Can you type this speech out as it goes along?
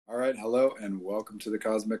right, hello, and welcome to the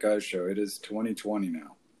Cosmic Eye Show. It is 2020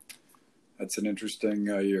 now. That's an interesting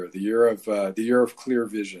year. The year of clear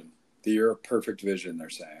vision, the year of perfect vision. They're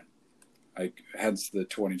saying, hence the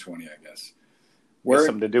 2020, I guess. Has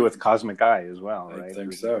something to do with cosmic eye as well, right? I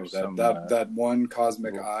think so. That one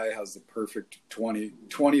cosmic eye has the perfect 20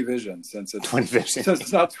 vision since it's 20 vision. Since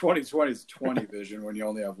it's not 2020, it's 20 vision when you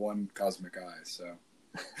only have one cosmic eye. So,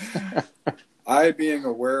 I being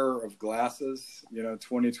aware of glasses,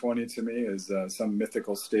 2020 to me is some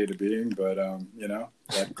mythical state of being, but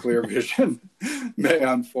that clear vision may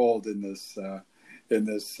unfold in this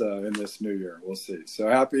new year. We'll see. So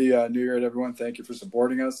happy New Year to everyone. Thank you for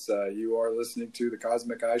supporting us. You are listening to the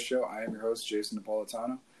Cosmic Eye Show. I am your host, Jason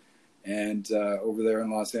Napolitano. And over there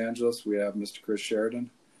in Los Angeles, we have Mr. Chris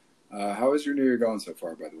Sheridan. How is your New Year going so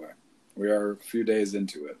far, by the way? We are a few days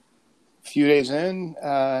into it. A few days in,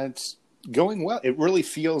 it's going well. It really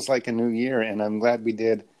feels like a new year, and I'm glad we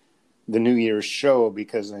did the New Year's show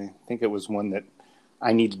because I think it was one that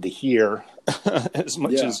I needed to hear as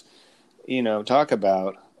much as talk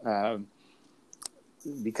about,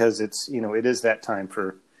 because it's, it is that time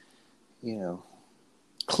for,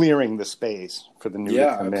 clearing the space for the new to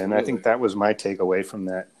come absolutely. In. I think that was my takeaway from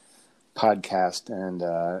that podcast. And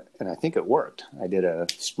I think it worked. I did a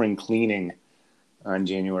spring cleaning on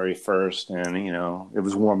January 1st and, it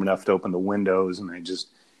was warm enough to open the windows and I just,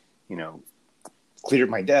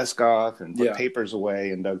 cleared my desk off and put papers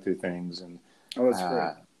away and dug through things. And, that's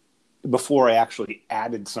great. Before I actually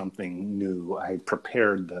added something new, I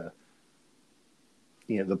prepared the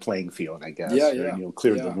playing field, I guess.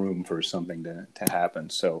 Cleared the room for something to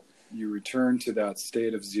happen. So you return to that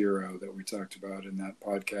state of zero that we talked about in that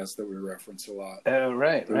podcast that we reference a lot. Oh,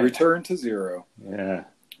 right. Return to zero. Yeah.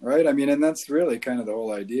 Right. I mean, and that's really kind of the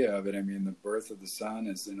whole idea of it. I mean, the birth of the sun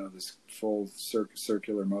is, this full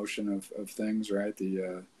circular motion of things, right?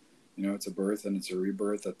 It's a birth and it's a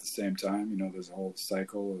rebirth at the same time. There's a whole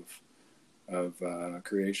cycle of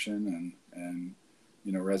creation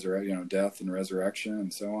and death and resurrection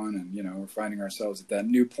and so on. And, we're finding ourselves at that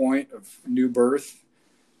new point of new birth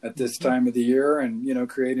at this time of the year and,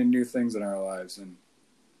 creating new things in our lives. And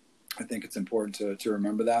I think it's important to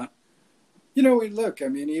remember that. We look, I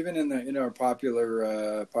mean, even in our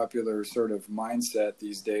popular sort of mindset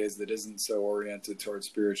these days that isn't so oriented towards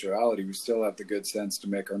spirituality, we still have the good sense to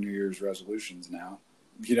make our New Year's resolutions now.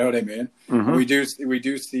 You know what I mean? Mm-hmm. We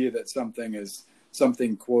do see that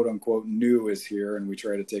something quote unquote new is here, and we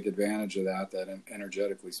try to take advantage of that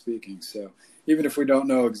energetically speaking. So even if we don't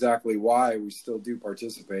know exactly why, we still do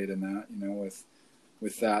participate in that.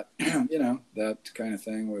 With that, that kind of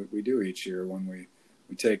thing we do each year when we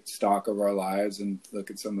take stock of our lives and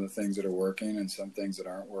look at some of the things that are working and some things that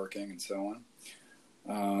aren't working and so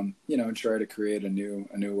on. And try to create a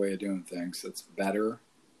new way of doing things that's better,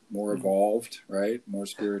 more evolved, right? More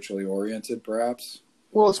spiritually oriented, perhaps.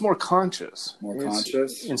 Well, it's more conscious.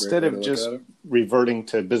 Instead of just reverting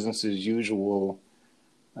to business as usual.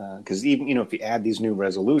 Because even, if you add these new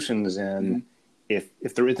resolutions in,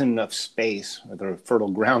 if there isn't enough space or the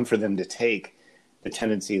fertile ground for them to take, the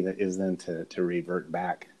tendency that is then to revert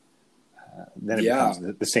back. Then it becomes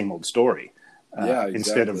the same old story. Exactly.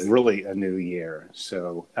 Instead of really a new year.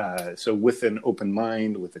 So with an open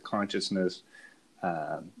mind, with a consciousness,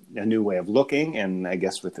 a new way of looking, and I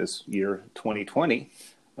guess with this year 2020,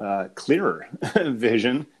 clearer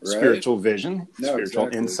vision, right. Spiritual vision, spiritual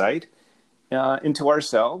insight into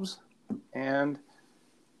ourselves and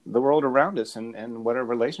the world around us and what our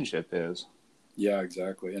relationship is. Yeah,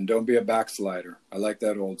 exactly. And don't be a backslider. I like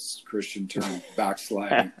that old Christian term,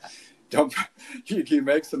 backsliding. You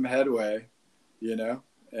make some headway,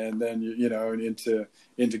 and then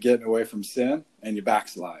into getting away from sin, and you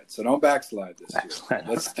backslide. So don't backslide this year.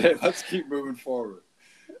 Let's keep moving forward.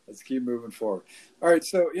 All right.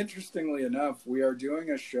 So interestingly enough, we are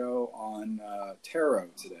doing a show on tarot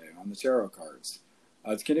today, on the tarot cards.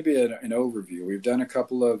 It's going to be an overview. We've done a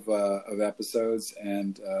couple of episodes,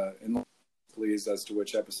 and pleased as to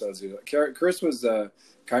which episodes. Chris was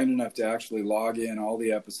kind enough to actually log in all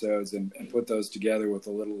the episodes and put those together with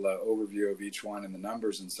a little overview of each one and the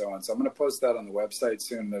numbers and so on. So I'm going to post that on the website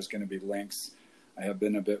soon. There's going to be links. I have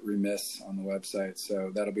been a bit remiss on the website,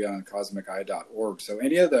 so that'll be on cosmiceye.org. So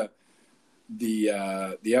any of the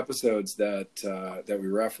episodes that we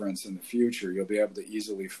reference in the future, you'll be able to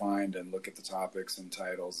easily find and look at the topics and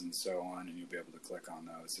titles and so on, and you'll be able to click on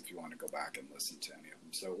those if you want to go back and listen to any of them.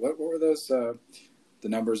 So what were those, the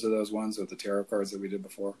numbers of those ones with the tarot cards that we did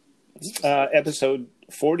before? Episode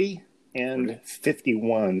 40 and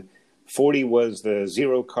 51. 40 was the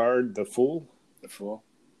zero card, the Fool. The Fool.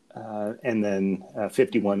 And then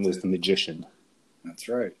 51 was the Magician. That's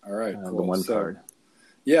right. All right, cool. The one card.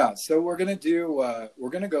 Yeah, so we're gonna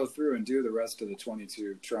go through and do the rest of the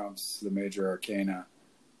 22 trumps, the major arcana,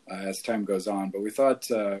 as time goes on. But we thought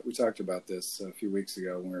we talked about this a few weeks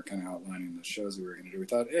ago when we were kind of outlining the shows that we were going to do. We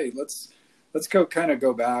thought, hey, let's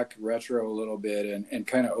go back retro a little bit and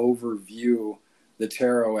kind of overview the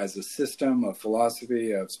tarot as a system of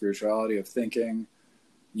philosophy, of spirituality, of thinking,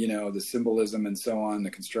 the symbolism and so on,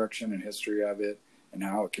 the construction and history of it, and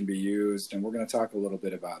how it can be used. And we're going to talk a little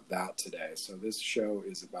bit about that today. So this show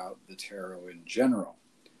is about the tarot in general.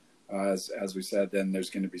 As we said, then there's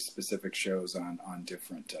going to be specific shows on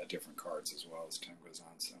different cards as well as time goes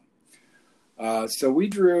on. So we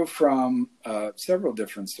drew from several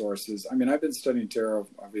different sources. I mean, I've been studying tarot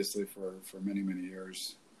obviously for many, many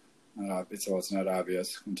years. It's not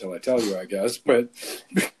obvious until I tell you, I guess. But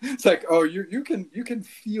it's like, oh, you can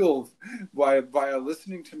feel by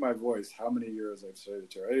listening to my voice how many years I've studied the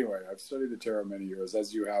tarot. Anyway, I've studied the tarot many years,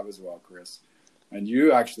 as you have as well, Chris. And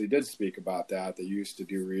you actually did speak about that you used to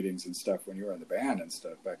do readings and stuff when you were in the band and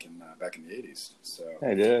stuff back in the 80s. So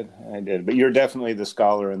I did. But you're definitely the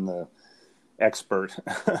scholar and the expert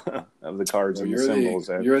of the cards and the symbols.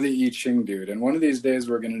 You're the I Ching dude. And one of these days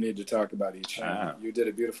we're going to need to talk about I Ching. You did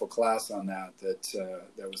a beautiful class on that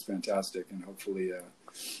was fantastic. And hopefully...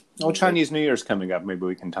 Chinese New Year's coming up. Maybe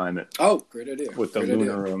we can time it. Oh, great idea. With the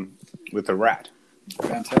lunar, with the rat.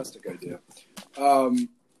 Fantastic idea.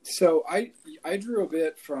 So I drew a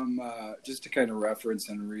bit from just to kind of reference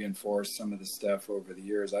and reinforce some of the stuff over the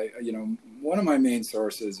years. One of my main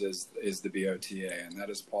sources is the BOTA, and that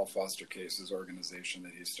is Paul Foster Case's organization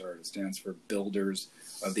that he started. It stands for Builders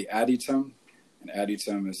of the Adytum, and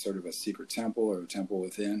Adytum is sort of a secret temple or a temple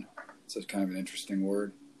within. So it's kind of an interesting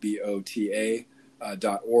word. BOTA.org.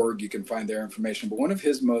 You can find their information. But one of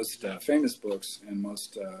his most famous books and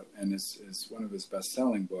is one of his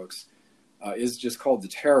best-selling books. Is just called The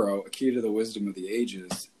Tarot, A Key to the Wisdom of the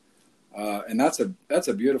Ages. And that's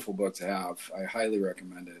a beautiful book to have. I highly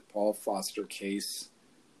recommend it. Paul Foster Case.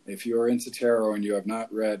 If you are into tarot and you have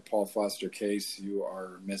not read Paul Foster Case, you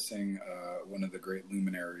are missing one of the great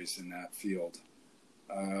luminaries in that field.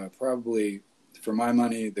 Probably, for my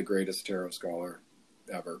money, the greatest tarot scholar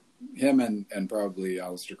ever. Him and probably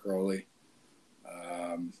Aleister Crowley.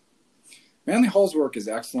 Manly Hall's work is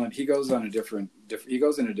excellent. He goes in a different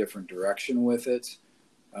direction with it.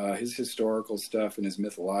 His historical stuff and his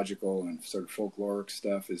mythological and sort of folkloric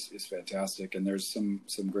stuff is fantastic. And there's some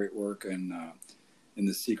great work in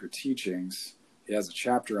the Secret Teachings. He has a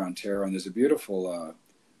chapter on tarot, and there's a beautiful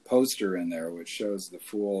poster in there which shows the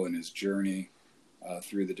Fool and his journey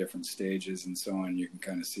through the different stages and so on. You can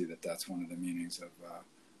kind of see that that's one of the meanings of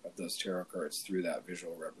those tarot cards through that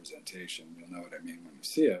visual representation. You'll know what I mean when you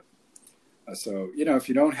see it. So, if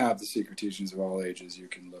you don't have the Secret Teachings of All Ages, you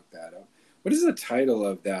can look that up. What is the title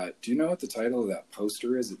of that? Do you know what the title of that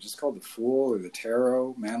poster is? Is it just called The Fool or The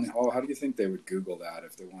Tarot, Manly Hall? How do you think they would Google that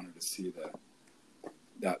if they wanted to see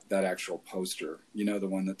that actual poster? The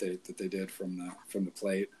one that they did from the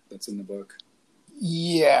plate that's in the book?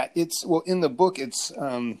 Yeah, in the book it's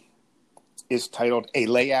titled A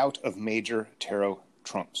Layout of Major Tarot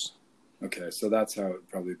Trumps. Okay, so that's how it would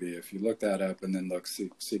probably be. If you look that up and then look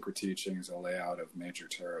Secret Teachings, a layout of major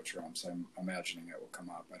tarot trumps, I'm imagining it will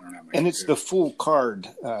come up. I don't have my And it's the Fool card,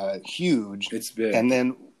 huge. It's big. And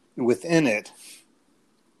then within it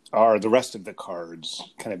are the rest of the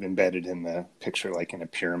cards kind of embedded in the picture, like in a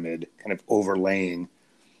pyramid, kind of overlaying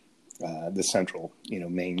the central,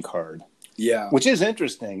 main card. Yeah. Which is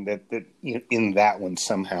interesting that in that one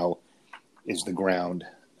somehow is the ground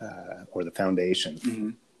or the foundation. Mm-hmm.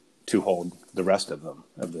 To hold the rest of them,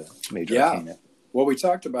 of the major arcana. Well, we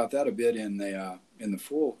talked about that a bit in the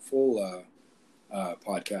full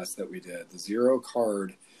podcast that we did, the zero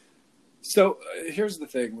card. So here's the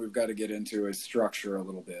thing we've got to get into is structure a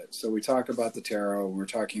little bit. So we talk about the tarot, we're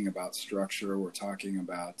talking about structure, we're talking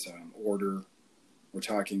about order, we're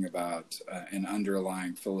talking about an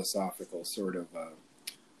underlying philosophical sort of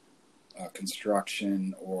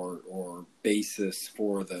construction or basis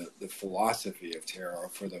for the philosophy of tarot,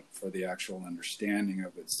 for the actual understanding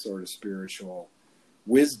of its sort of spiritual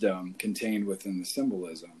wisdom contained within the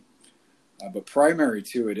symbolism. But primary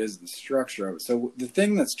to it is the structure of it. So the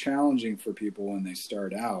thing that's challenging for people when they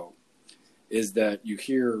start out is that you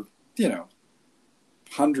hear,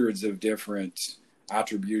 hundreds of different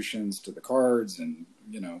attributions to the cards and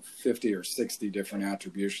 50 or 60 different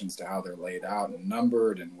attributions to how they're laid out and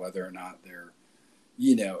numbered and whether or not they're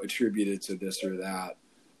attributed to this or that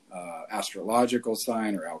astrological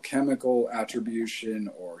sign or alchemical attribution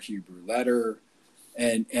or Hebrew letter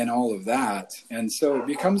and all of that. And so it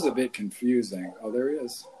becomes a bit confusing. Oh, there he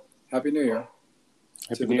is. Happy New Year.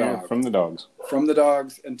 Happy New Year from the dogs. From the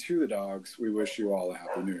dogs and to the dogs, we wish you all a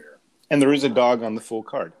Happy New Year. And there is a dog on the full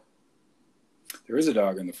card. There is a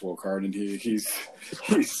dog in the full card, and he's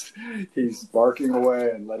barking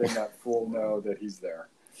away and letting that fool know that he's there.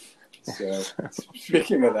 So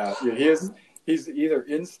speaking of that, he's either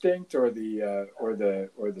instinct or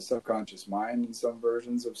the subconscious mind in some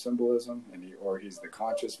versions of symbolism, and he's the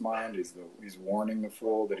conscious mind. He's warning the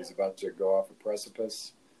fool that he's about to go off a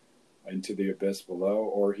precipice into the abyss below,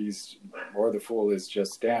 or the fool is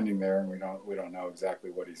just standing there, and we don't know exactly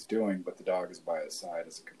what he's doing, but the dog is by his side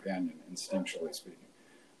as a companion, instinctually speaking.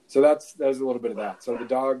 So there's a little bit of that. So the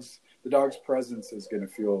dog's presence is going to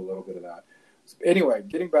feel a little bit of that. So anyway,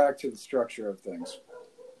 getting back to the structure of things,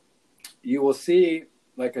 you will see,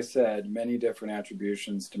 like I said, many different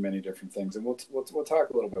attributions to many different things, and we'll talk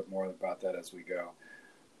a little bit more about that as we go.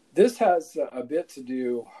 This has a bit to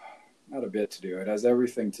do. Not a bit to do. It has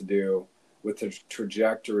everything to do with the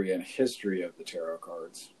trajectory and history of the tarot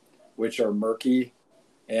cards, which are murky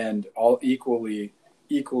and all equally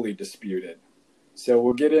disputed. So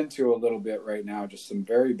we'll get into a little bit right now, just some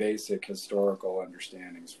very basic historical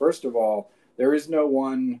understandings. First of all, there is no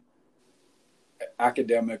one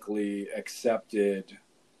academically accepted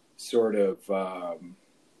sort of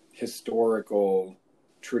historical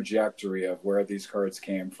trajectory of where these cards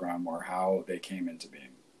came from or how they came into being.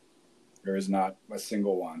 There is not a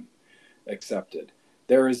single one accepted.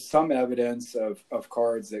 There is some evidence of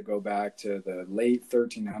cards that go back to the late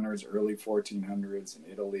 1300s, early 1400s in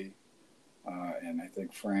Italy, and I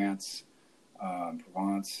think France,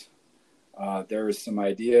 Provence. There is some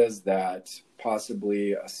ideas that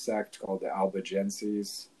possibly a sect called the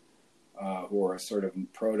Albigenses, who are a sort of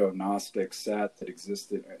proto-Gnostic sect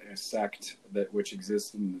which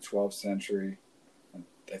existed in the 12th century,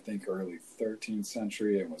 I think early 13th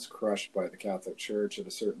century, and was crushed by the Catholic Church at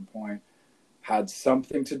a certain point, had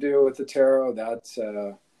something to do with the tarot. That's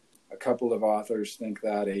a couple of authors think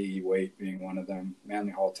that, A.E. Waite being one of them.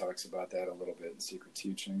 Manly Hall talks about that a little bit in Secret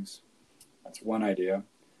Teachings. That's one idea.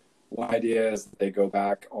 One idea is that they go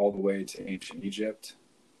back all the way to ancient Egypt,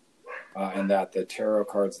 and that the tarot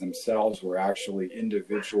cards themselves were actually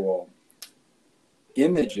individual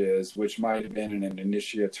images, which might have been in an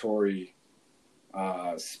initiatory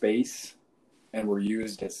space, and were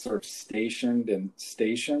used as sort of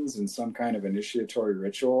stations in some kind of initiatory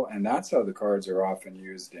ritual. And that's how the cards are often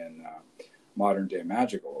used in modern day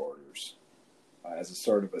magical orders, as a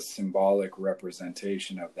sort of a symbolic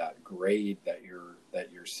representation of that grade that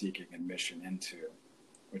you're seeking admission into,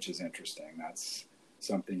 which is interesting. That's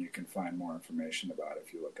something you can find more information about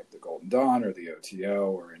if you look up the Golden Dawn or the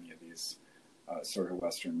OTO or any of these sort of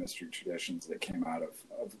Western mystery traditions that came out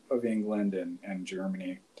of England and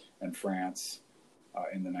Germany and France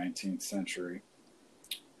in the 19th century,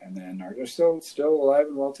 and then are still alive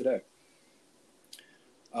and well today.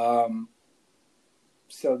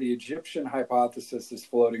 So the Egyptian hypothesis is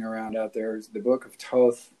floating around out there. The Book of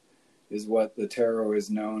Thoth is what the tarot is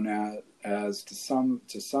known as to some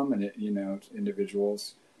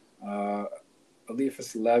individuals.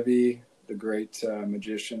 Eliphas Levi, the great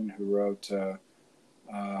magician who wrote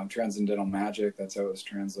Transcendental Magic, that's how it was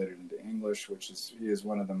translated into English, he is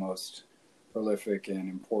one of the most prolific and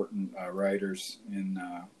important writers in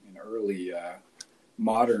early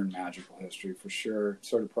modern magical history, for sure.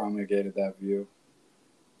 Sort of promulgated that view.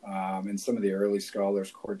 And some of the early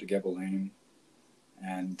scholars, Court de Gebelin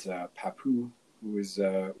and Papou, who was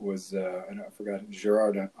I forgot,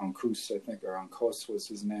 Gerard Ancous, I think, or Ancos was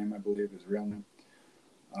his name, I believe, his real name.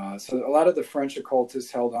 So a lot of the French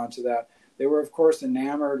occultists held on to that. They were, of course,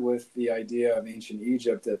 enamored with the idea of ancient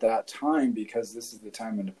Egypt at that time, because this is the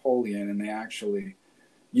time of Napoleon, and they actually,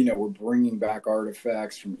 were bringing back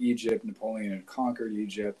artifacts from Egypt. Napoleon had conquered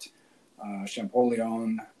Egypt.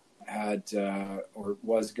 Champollion had, or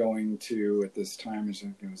was going to, at this time, I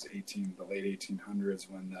think it was the late 1800s,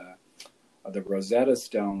 when the Rosetta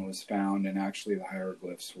Stone was found, and actually the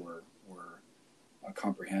hieroglyphs were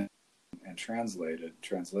comprehended and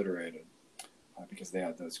transliterated, because they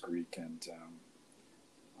had those Greek and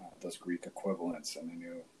those Greek equivalents, and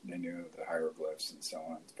they knew the hieroglyphs and so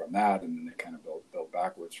on from that, and then they kind of built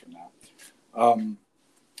backwards from that.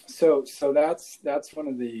 So that's one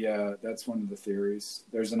of the theories.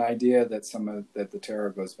 There's an idea that that the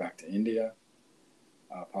tarot goes back to India,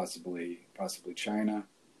 possibly China.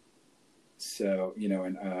 So,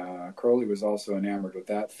 and Crowley was also enamored with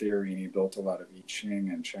that theory, and he built a lot of I Ching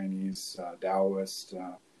and Chinese Taoist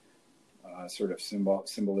sort of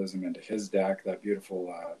symbolism into his deck, that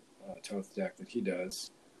beautiful Thoth deck that he does,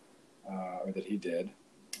 or that he did.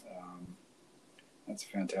 That's a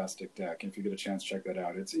fantastic deck. If you get a chance, check that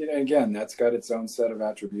out. It's, you know, again, that's got its own set of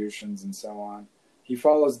attributions and so on. He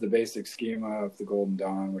follows the basic schema of the Golden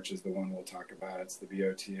Dawn, which is the one we'll talk about. It's the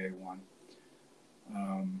BOTA one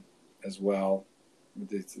as well.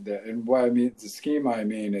 And what I mean, the schema I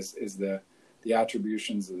mean is the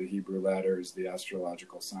attributions of the Hebrew letters, the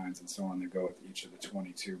astrological signs, and so on that go with each of the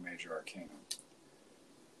 22 major arcana.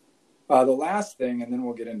 The last thing, and then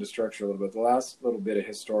we'll get into structure a little bit. The last little bit of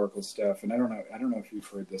historical stuff, and I don't know if you've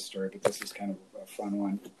heard this story, but this is kind of a fun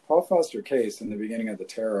one. Paul Foster Case, in the beginning of the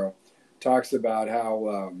Tarot, talks about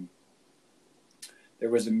how there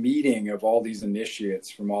was a meeting of all these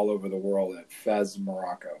initiates from all over the world at Fez,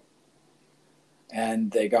 Morocco,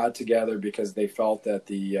 and they got together because they felt that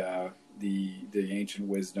the ancient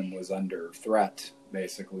wisdom was under threat,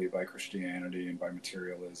 basically, by Christianity and by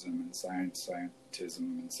materialism and scientism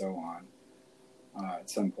and so on. At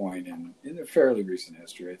some point in the fairly recent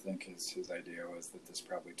history, I think his idea was that this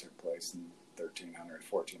probably took place in 1300,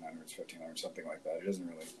 1400s, 1500s, something like that. It doesn't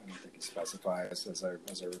really, I don't think he specifies, as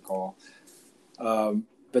I recall.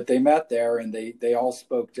 But they met there, and they all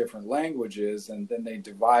spoke different languages, and then they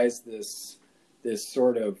devised this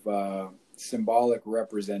sort of symbolic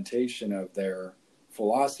representation of their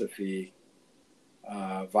philosophy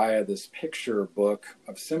via this picture book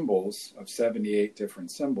of symbols, of 78 different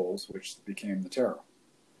symbols, which became the tarot.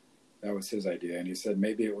 That was his idea. And he said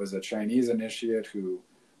maybe it was a Chinese initiate who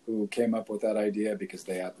came up with that idea, because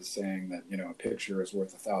they had the saying that, you know, a picture is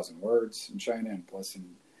worth 1,000 words in China, and plus,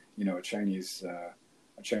 you know, a Chinese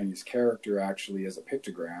character actually is a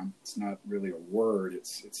pictogram. It's not really a word. It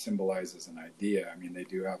symbolizes an idea. I mean, they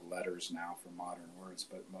do have letters now for modern words,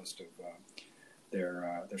 but most of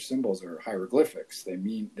their symbols are hieroglyphics. They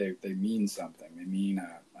mean something. They mean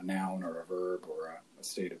a noun or a verb or a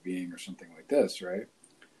state of being or something like this, right?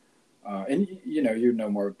 And you know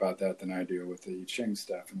more about that than I do with the I Ching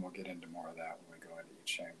stuff, and we'll get into more of that when we go into I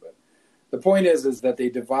Ching. But the point is that they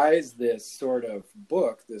devised this sort of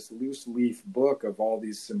book, this loose leaf book of all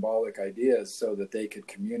these symbolic ideas, so that they could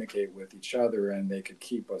communicate with each other, and they could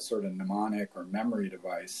keep a sort of mnemonic or memory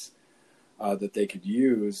device that they could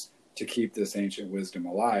use to keep this ancient wisdom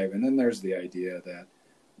alive. And then there's the idea that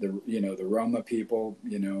the Roma people,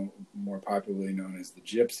 you know, more popularly known as the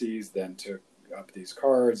Gypsies, then took up these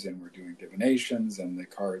cards and were doing divinations, and the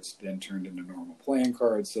cards then turned into normal playing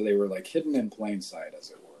cards. So they were like hidden in plain sight, as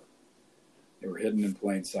it were. They were hidden in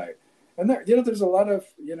plain sight. And there, there's a lot of,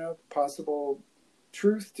 possible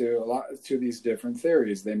truth to these different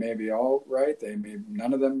theories. They may be all right.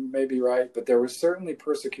 None of them may be right, but there was certainly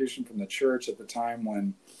persecution from the church at the time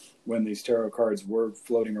when these tarot cards were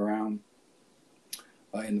floating around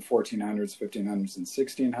in the 1400s, 1500s, and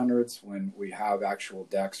 1600s, when we have actual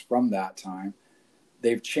decks from that time.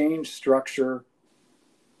 They've changed structure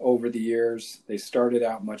over the years. They started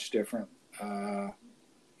out much different,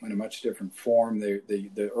 in a much different form.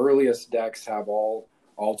 The earliest decks have all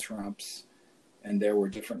trumps, and there were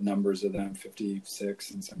different numbers of them,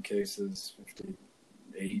 56 in some cases,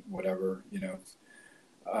 58, whatever,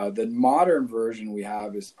 The modern version we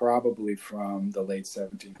have is probably from the late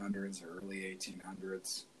 1700s or early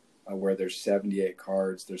 1800s, where there's 78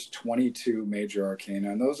 cards. There's 22 major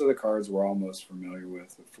arcana, and those are the cards we're all most familiar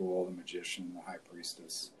with: the Fool, the Magician, the High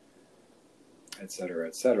Priestess, et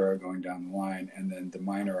cetera, going down the line. And then the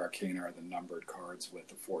minor arcana are the numbered cards with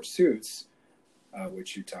the four suits,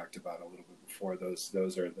 which you talked about a little bit before. Those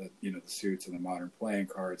are the the suits of the modern playing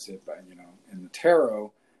cards. In the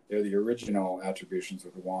tarot, they're the original attributions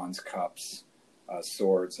with wands, cups,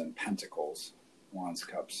 swords, and pentacles. Wands,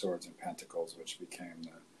 cups, swords, and pentacles, which became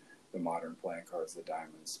the modern playing cards, the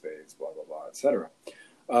diamonds, spades, blah, blah, blah, etc.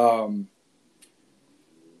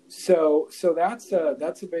 So that's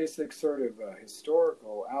a basic sort of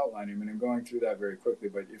historical outline. I mean, I'm going through that very quickly,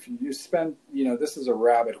 but if you spend, this is a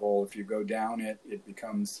rabbit hole. If you go down it, it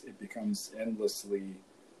becomes endlessly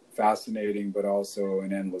fascinating, but also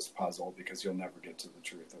an endless puzzle, because you'll never get to the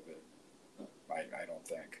truth of it. I don't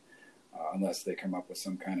think, unless they come up with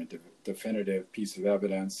some kind of definitive piece of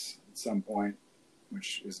evidence at some point,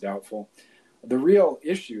 which is doubtful. The real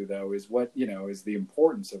issue, though, is what, is the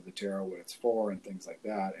importance of the tarot, what it's for, and things like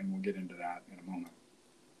that. And we'll get into that in a moment.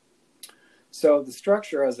 So the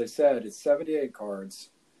structure, as I said, it's 78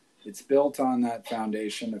 cards. It's built on that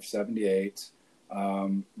foundation of 78,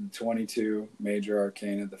 22 major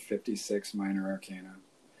arcana, the 56 minor arcana.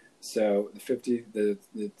 So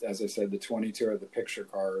as I said, the 22 are the picture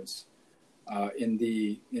cards. In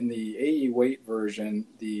the A.E. Waite version,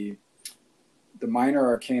 the minor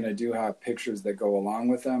arcana do have pictures that go along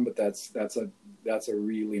with them, but that's a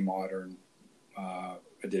really modern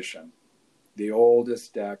addition. The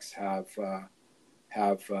oldest decks have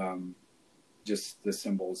have just the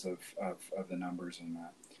symbols of the numbers in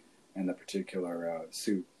that, and the particular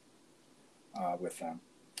suit with them.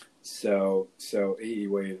 So A.E.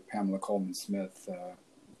 Waite, Pamela Coleman Smith,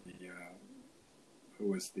 who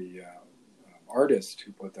was the artist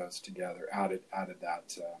who put those together, added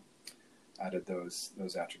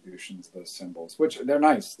those attributions, those symbols, which they're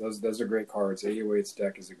nice. Those are great cards. A.E. Waite's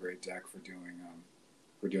deck is a great deck for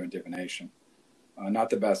doing divination. Not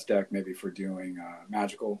the best deck maybe for doing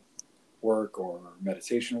magical work or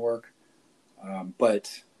meditation work,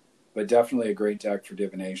 but definitely a great deck for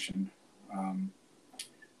divination,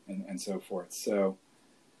 and so forth. So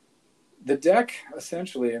the deck,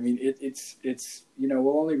 essentially, I mean, it's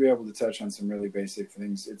we'll only be able to touch on some really basic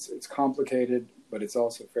things. It's complicated, but it's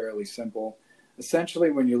also fairly simple.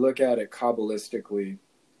 Essentially, when you look at it Kabbalistically,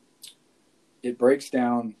 it breaks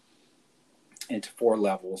down into 4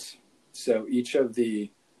 levels. So each of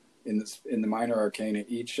the in the minor arcana,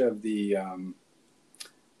 each of the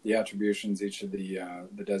attributions, each of the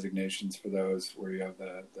designations for those, where you have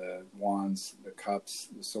the wands, the cups,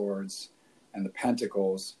 the swords, and the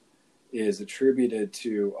pentacles, is attributed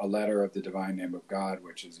to a letter of the divine name of God,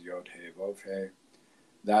 which is Yod He Vav He.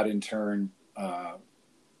 That in turn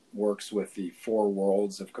works with the 4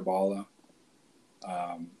 worlds of Kabbalah,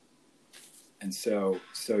 and so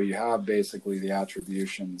you have basically the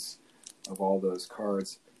attributions of all those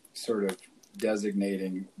cards, sort of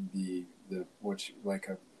designating the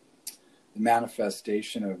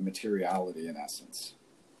manifestation of materiality, in essence,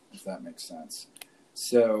 if that makes sense.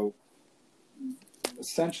 So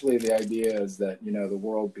essentially the idea is that, the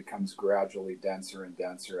world becomes gradually denser and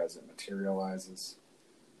denser as it materializes.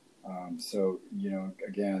 So,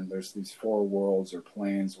 again, there's these 4 worlds or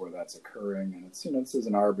planes where that's occurring, and it's, this is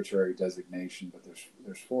an arbitrary designation, but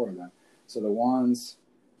there's 4 of them. So the wands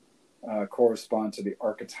correspond to the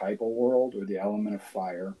archetypal world, or the element of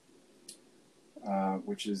fire,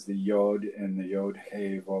 which is the Yod and the Yod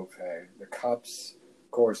He Vav He. The cups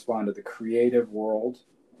correspond to the creative world,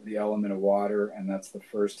 the element of water, and that's the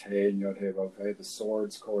first He in Yod He Vav He. The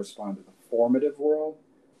swords correspond to the formative world,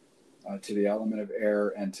 to the element of air,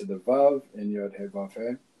 and to the Vav in Yod He Vav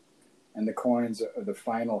He. And the coins of the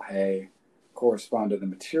final He correspond to the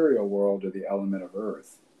material world, or the element of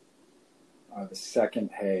earth. The second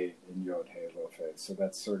He in Yod He Vav He. So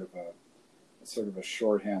that's sort of a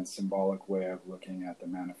shorthand, symbolic way of looking at the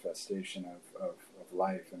manifestation of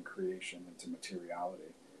life and creation into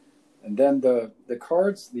materiality. And then the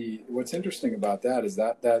cards, what's interesting about that is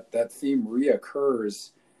that theme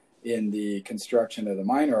reoccurs in the construction of the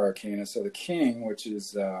minor arcana. So the king, which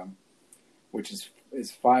is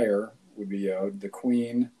fire, would be Yod. The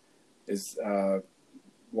queen is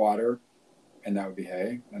water, and that would be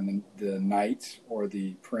He. And then the knight, or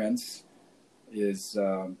the prince, is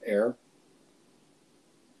air,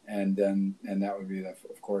 and that would be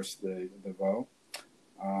of course the Vo.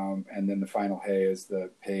 And then the final He is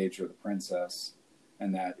the page, or the princess,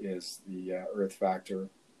 and that is the earth factor,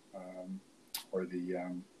 or the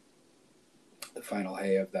final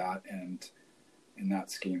He of that, and in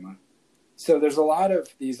that schema. So there's a lot of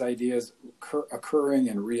these ideas occurring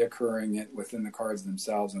and reoccurring within the cards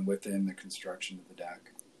themselves and within the construction of the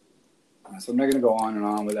deck. So I'm not going to go on and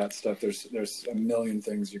on with that stuff. There's a million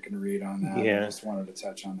things you can read on that. Yeah. I just wanted to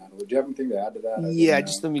touch on that. Do you have anything to add to that?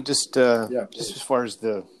 Let me just as far as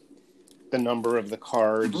the number of the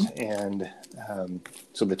cards, and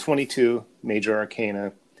so the 22 major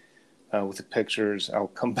arcana with the pictures, I'll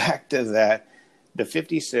come back to that. The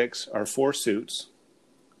 56 are 4 suits,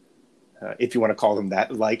 if you want to call them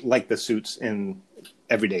that, like the suits in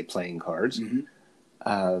everyday playing cards.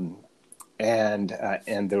 Mm-hmm.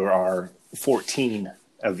 And there are 14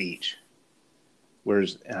 of each,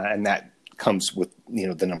 whereas and that comes with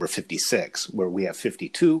the number 56, where we have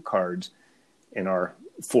 52 cards in our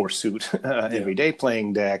 4 suit everyday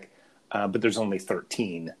playing deck, but there's only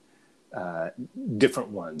 13 different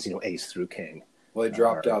ones, ace through king. Well, they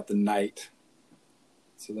dropped out the knight,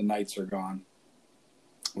 so the knights are gone.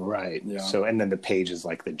 Right. Yeah. So, and then the page is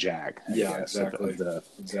like the jack. I guess, exactly. Of the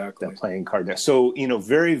playing card deck. So,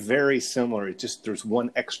 very, very similar. It's just there's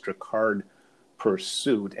one extra card per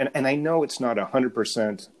suit, and I know it's not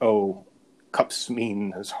 100%. Oh, cups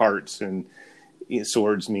mean hearts, and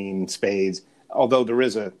swords mean spades. Although there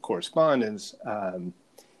is a correspondence,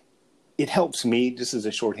 it helps me just as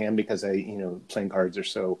a shorthand, because playing cards are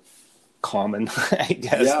so common. I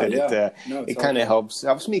guess it kind of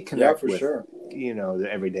helps me connect with sure. The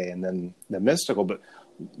everyday and then the mystical. But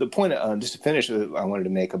the point, just to finish, I wanted to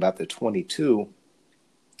make about the 22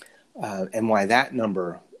 and why that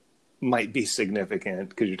number might be significant,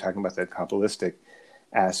 because you're talking about that Kabbalistic,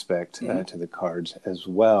 aspect to the cards as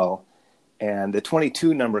well. And the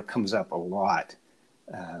 22 number comes up a lot,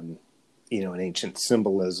 in ancient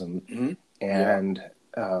symbolism. Mm-hmm. And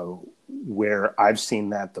where I've seen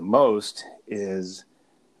that the most is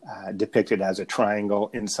depicted as a triangle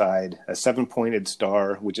inside a 7-pointed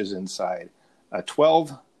star, which is inside a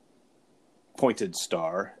 12-pointed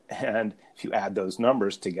star. And if you add those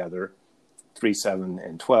numbers together, 3, 7,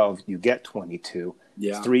 and 12, you get 22.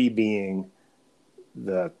 Yeah. 3 being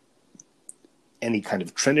any kind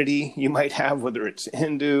of trinity you might have, whether it's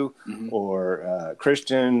Hindu or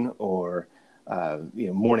Christian or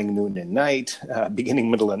morning, noon, and night, beginning,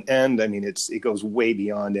 middle, and end. I mean, it goes way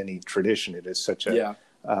beyond any tradition. It is such a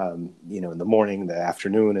in the morning, the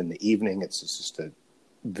afternoon, and the evening. It's just a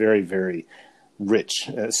very, very rich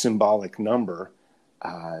symbolic number.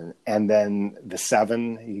 And then the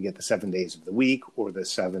 7, you get the 7 days of the week, or the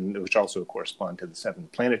 7, which also correspond to the 7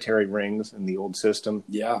 planetary rings in the old system.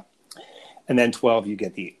 Yeah. And then 12, you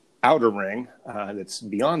get the outer ring that's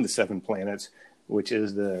beyond the 7 planets, which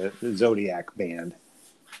is the zodiac band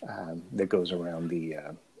that goes around the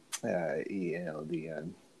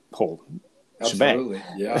whole Absolutely.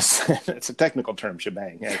 shebang. Yeah. It's a technical term,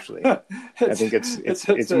 shebang. Actually, I think it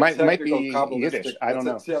might be Yiddish. I don't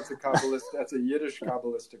know. That's a Yiddish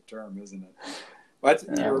Kabbalistic term, isn't it? But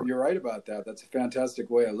you're right about that. That's a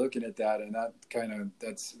fantastic way of looking at that, and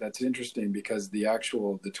that's interesting because the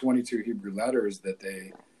 22 Hebrew letters that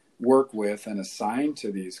they work with and assign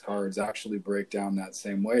to these cards actually break down that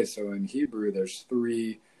same way. So in Hebrew, there's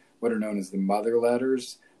 3 what are known as the mother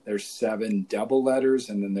letters. There's 7 double letters,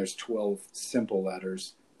 and then there's 12 simple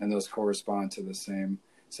letters, and those correspond to the same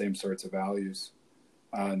sorts of values,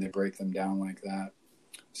 and they break them down like that.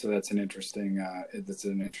 So that's an interesting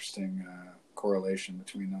correlation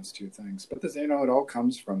between those two things. But this, it all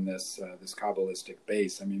comes from this Kabbalistic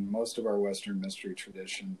base. I mean, most of our Western mystery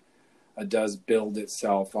tradition does build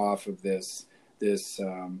itself off of this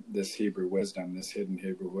Hebrew wisdom, this hidden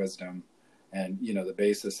Hebrew wisdom, and the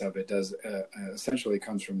basis of it does essentially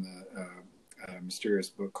comes from the mysterious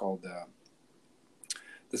book called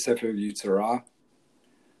the Sefer Yetzirah,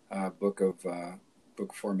 book of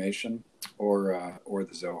formation, or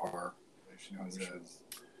the Zohar, as a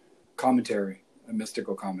commentary, a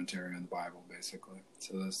mystical commentary on the Bible, basically.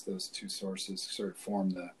 So those two sources sort of form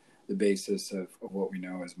the basis of what we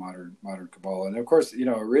know as modern Kabbalah. And of course,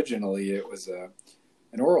 originally it was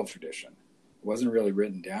an oral tradition. It wasn't really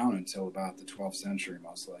written down until about the 12th century,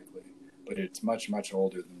 most likely. But it's much, much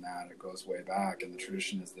older than that. It goes way back. And the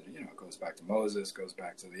tradition is that, it goes back to Moses, goes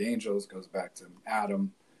back to the angels, goes back to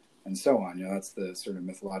Adam, and so on. That's the sort of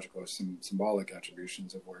mythological or symbolic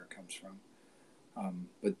attributions of where it comes from.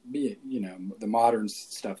 But the modern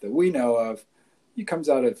stuff that we know of, it comes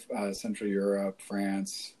out of Central Europe,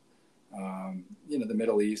 France, the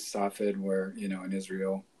Middle East, Safed, where, in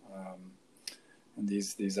Israel. And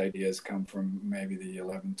these ideas come from maybe the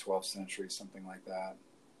 11th, 12th century, something like that.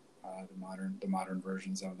 The modern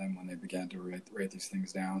versions of them, when they began to write these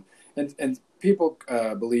things down. And people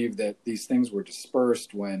believe that these things were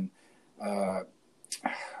dispersed when a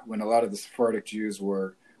lot of the Sephardic Jews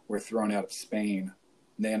were thrown out of Spain.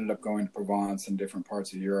 And they ended up going to Provence and different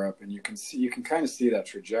parts of Europe. And you can kind of see that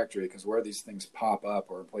trajectory, because where these things pop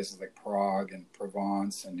up are places like Prague and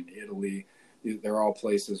Provence and in Italy. They're all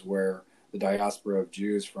places where the diaspora of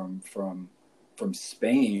Jews from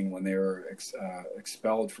Spain, when they were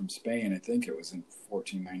expelled from Spain, I think it was in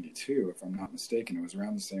 1492, if I'm not mistaken. It was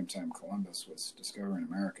around the same time Columbus was discovering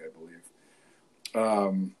America, I believe.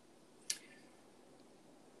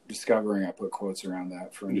 Discovering, I put quotes around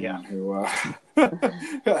that for anyone who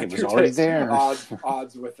it was already there.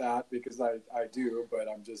 Odds with that, because I do, but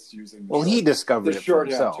I'm just using he discovered it for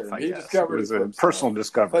himself. He discovered it for himself. Personal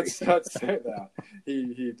discovery. Let's say that.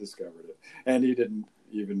 He discovered it. And he didn't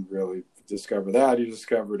even really discover that. He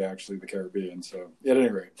discovered actually the Caribbean. So at any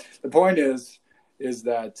rate, the point is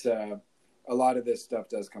that a lot of this stuff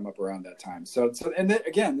does come up around that time. So and then,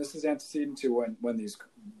 again, this is antecedent to when these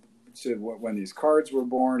cards were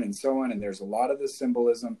born and so on. And there's a lot of this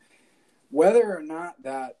symbolism. Whether or not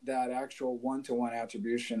that actual one-to-one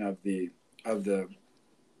attribution of the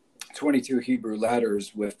 22 Hebrew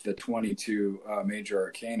letters with the 22 major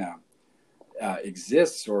arcana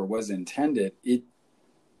exists or was intended, it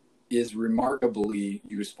is remarkably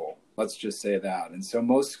useful. Let's just say that. And so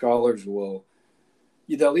most scholars they'll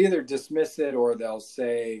either dismiss it, or they'll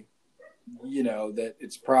say, that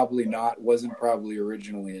it's wasn't probably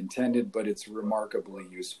originally intended, but it's remarkably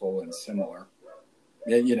useful and similar,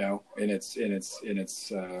 in its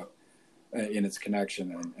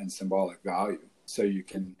connection and symbolic value. So you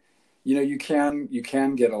can you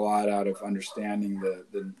can get a lot out of understanding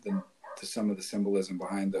the some of the symbolism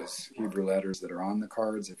behind those Hebrew letters that are on the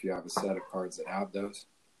cards if you have a set of cards that have those,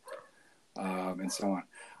 and so on.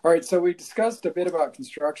 All right, so we discussed a bit about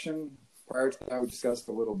construction. Prior to that, we discussed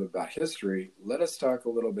a little bit about history. Let us talk a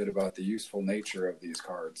little bit about the useful nature of these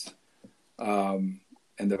cards, and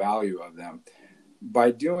the value of them.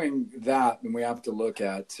 By doing that, then we have to look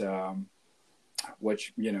at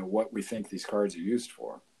what we think these cards are used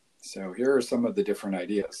for. So here are some of the different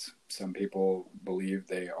ideas. Some people believe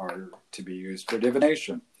they are to be used for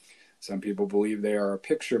divination. Some people believe they are a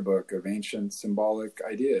picture book of ancient symbolic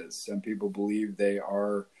ideas. Some people believe they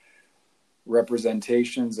are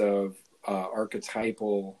representations of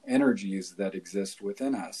archetypal energies that exist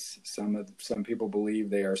within us. Some people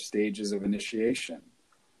believe they are stages of initiation.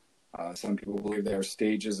 Some people believe they are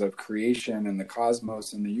stages of creation in the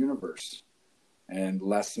cosmos and the universe, and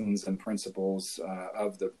lessons and principles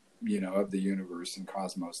of the universe and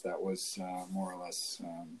cosmos. That was more or less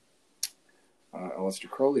Aleister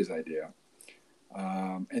Crowley's idea.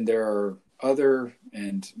 And there are other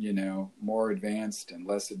and more advanced and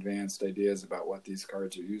less advanced ideas about what these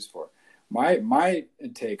cards are used for. My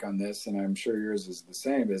take on this, and I'm sure yours is the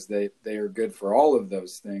same, is they are good for all of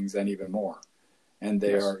those things and even more. And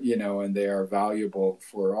they are, and they are valuable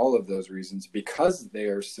for all of those reasons because they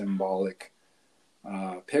are symbolic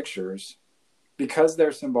pictures. Because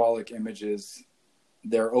they're symbolic images,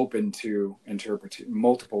 they're open to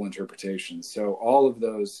multiple interpretations. So all of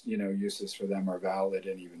those, uses for them are valid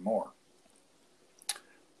and even more.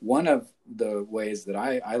 One of the ways that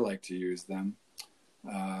I like to use them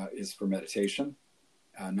is for meditation.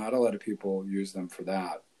 Not a lot of people use them for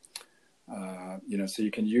that. So you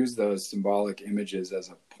can use those symbolic images as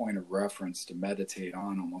a point of reference to meditate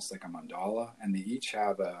on, almost like a mandala, and they each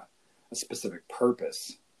have a specific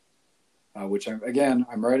purpose. Which I'm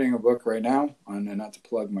writing a book right now on, and not to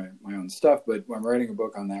plug my own stuff, but I'm writing a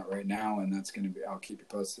book on that right now, and that's going to be, I'll keep you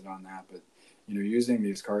posted on that. But, using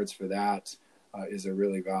these cards for that is a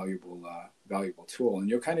really valuable tool. And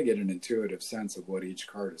you'll kind of get an intuitive sense of what each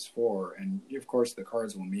card is for. And of course, the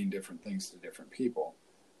cards will mean different things to different people,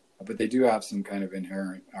 but they do have some kind of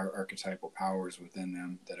inherent archetypal powers within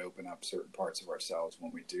them that open up certain parts of ourselves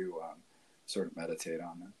when we do sort of meditate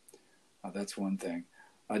on them. That's one thing.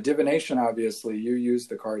 Divination, obviously, you use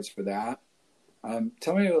the cards for that.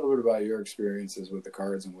 Tell me a little bit about your experiences with the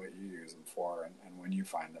cards and what you use them for, and when you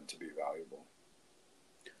find them to be valuable.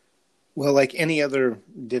 Well, like any other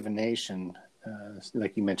divination,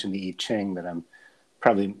 like you mentioned the I Ching, that I'm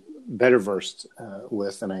probably better versed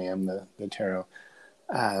with than I am the tarot.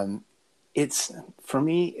 For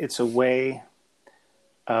me, it's a way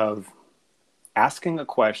of asking a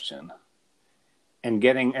question and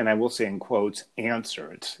getting, and I will say in quotes,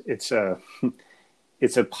 answer. It's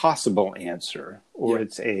a possible answer, or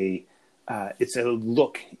it's a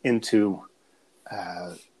look into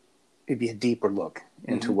maybe a deeper look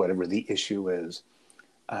into whatever the issue is.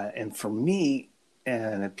 And for me,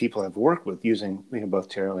 and people I've worked with using both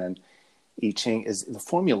tarot and I Ching, is the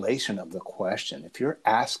formulation of the question. If you're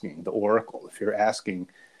asking the oracle, if you're asking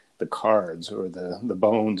the cards or the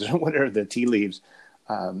bones or whatever, the tea leaves,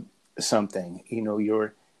 something,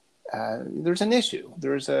 there's an issue,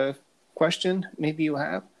 there's a question maybe you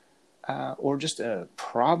have, or just a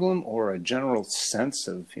problem or a general sense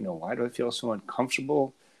of, why do I feel so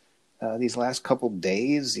uncomfortable these last couple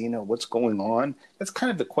days? What's going on? That's kind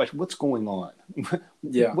of the question. What's going on?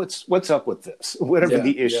 Yeah. What's up with this? Whatever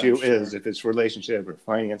the issue is, if it's relationship or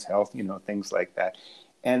finance, health, things like that.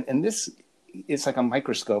 And this, it's like a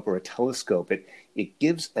microscope or a telescope. It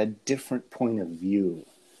gives a different point of view.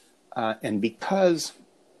 And because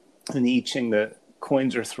in the I Ching, the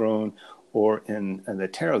coins are thrown, or in the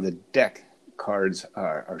tarot, the deck cards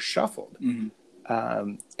are shuffled.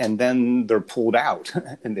 And then they're pulled out,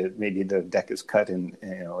 and maybe the deck is cut, and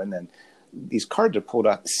then these cards are pulled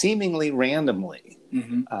out seemingly randomly.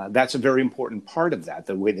 That's a very important part of that,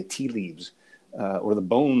 the way the tea leaves or the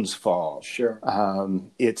bones fall. Sure.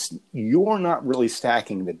 You're not really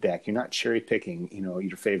stacking the deck. You're not cherry picking,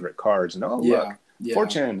 your favorite cards. And look,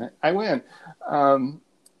 fortune, I win.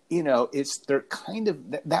 They're kind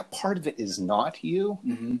of that part of it is not you,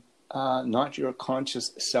 not your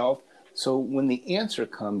conscious self. So when the answer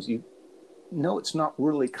comes, it's not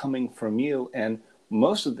really coming from you. And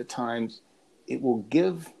most of the times it will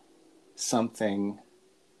give something,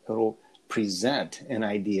 it'll present an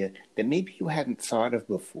idea that maybe you hadn't thought of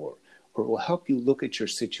before, or it will help you look at your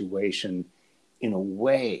situation in a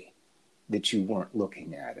way that you weren't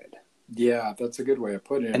looking at it. Yeah, that's a good way of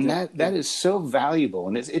putting it. And that is so valuable.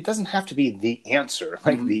 And it doesn't have to be the answer,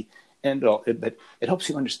 like the end but it helps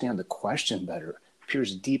you understand the question better,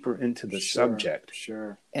 peers deeper into the subject.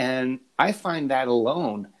 Sure. And I find that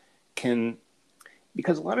alone can,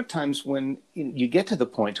 because a lot of times when you get to the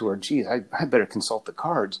point to where, geez, I better consult the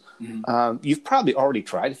cards, you've probably already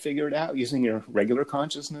tried to figure it out using your regular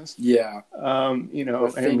consciousness. Yeah. You know,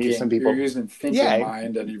 thinking, I mean, some people, you're using thinking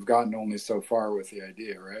mind, and you've gotten only so far with the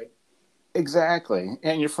idea, right? Exactly.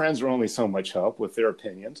 And your friends are only so much help with their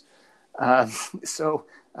opinions. So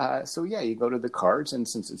yeah, you go to the cards, and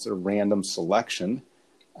since it's a random selection,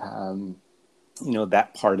 you know,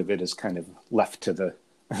 that part of it is kind of left to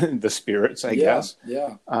the spirits, I guess,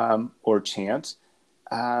 or chance.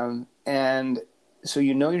 And so,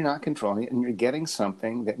 you know, you're not controlling it, and you're getting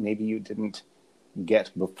something that maybe you didn't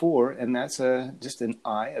get before. And that's just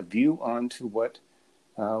a view onto what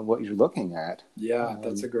you're looking at. Yeah,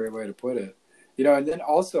 that's a great way to put it. You know, and then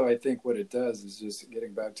also I think what it does is, just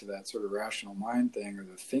getting back to that sort of rational mind thing, or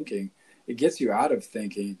the thinking, it gets you out of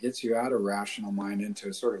thinking, it gets you out of rational mind into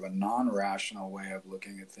a sort of a non-rational way of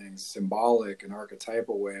looking at things, symbolic and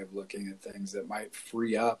archetypal way of looking at things that might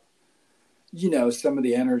free up, you know, some of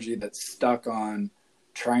the energy that's stuck on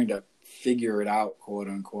trying to figure it out, quote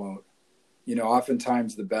unquote. You know,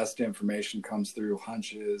 oftentimes the best information comes through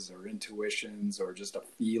hunches or intuitions, or just a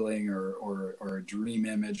feeling, or a dream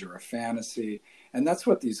image, or a fantasy. And that's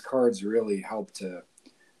what these cards really help to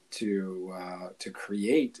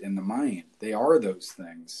create in the mind. They are those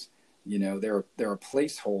things. You know, they're a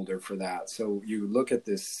placeholder for that. So you look at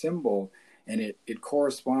this symbol, and it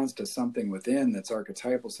corresponds to something within that's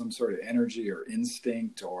archetypal, some sort of energy or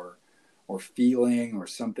instinct or feeling, or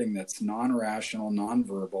something that's non-rational,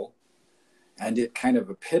 non-verbal. And it kind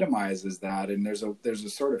of epitomizes that. And there's a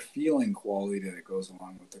sort of feeling quality that goes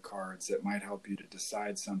along with the cards that might help you to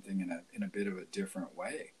decide something in a bit of a different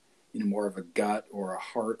way, you know, more of a gut or a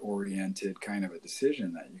heart-oriented kind of a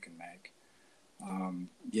decision that you can make.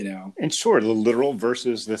 You know, and sure, the literal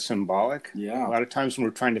versus the symbolic. Yeah. A lot of times when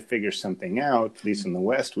we're trying to figure something out, at least in the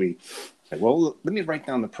West, we say, well, let me write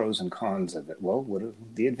down the pros and cons of it. Well, what are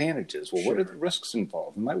the advantages? Well, what are the risks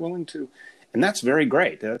involved? Am I willing to? And that's very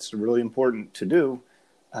great. That's really important to do.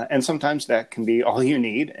 And sometimes that can be all you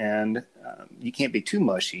need. And you can't be too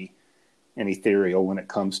mushy and ethereal when it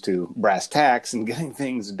comes to brass tacks and getting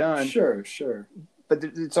things done. Sure. But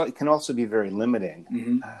it can also be very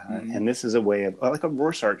limiting. And this is a way of, like a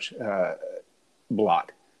Rorschach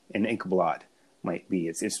blot, an ink blot might be.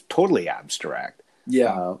 It's totally abstract.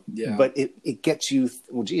 Yeah. But it gets you,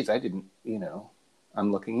 well, geez, I didn't, you know,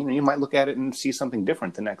 I'm looking, you know, you might look at it and see something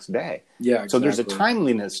different the next day. Yeah, exactly. So there's a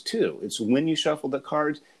timeliness too. It's when you shuffle the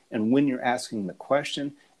cards, and when you're asking the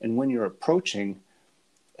question, and when you're approaching,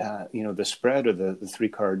 you know, the spread or the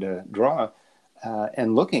 3-card draw,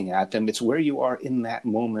 and looking at them. It's where you are in that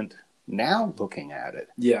moment now looking at it.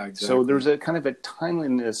 Yeah, exactly. So there's a kind of a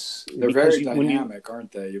timeliness. They're very dynamic,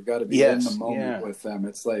 aren't they? You've got to be in the moment with them.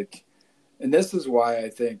 It's like, and this is why I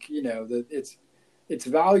think, you know, that it's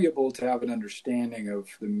valuable to have an understanding of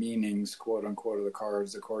the meanings, quote unquote, of the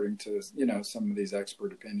cards according to, you know, some of these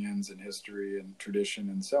expert opinions and history and tradition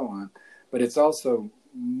and so on. But it's also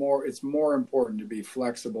more important to be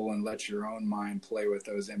flexible and let your own mind play with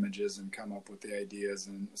those images and come up with the ideas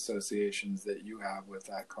and associations that you have with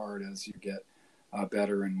that card as you get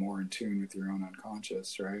better and more in tune with your own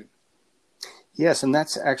unconscious, right? Yes, and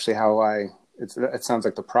that's actually how it sounds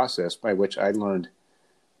like the process by which I learned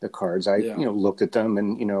the cards. I you know, looked at them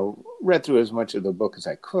and, you know, read through as much of the book as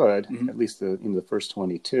I could, at least the first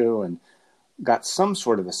 22, and got some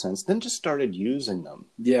sort of a sense, then just started using them.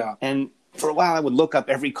 Yeah. And for a while I would look up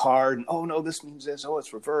every card and, oh no, this means this, oh,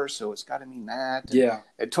 it's reversed, so it's got to mean that. And yeah.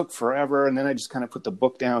 It took forever, and then I just kind of put the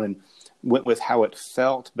book down and went with how it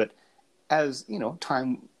felt. But as, you know,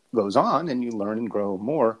 time goes on and you learn and grow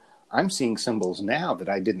more, I'm seeing symbols now that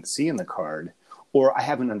I didn't see in the card, or I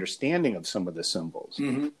have an understanding of some of the symbols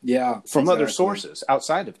yeah, from other sources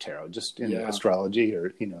outside of tarot, just in astrology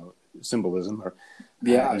or, you know, symbolism or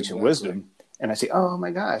ancient wisdom. And I say, oh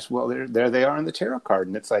my gosh, well, there they are in the tarot card.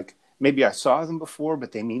 And it's like, maybe I saw them before,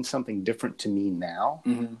 but they mean something different to me now.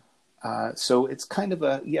 So it's kind of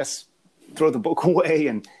a, yes, throw the book away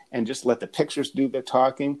and just let the pictures do the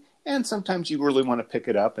talking. And sometimes you really want to pick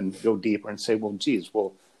it up and go deeper and say, well, geez,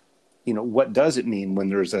 well, you know, what does it mean when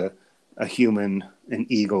there's a human, an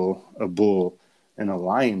eagle, a bull, and a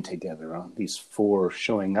lion together on these 4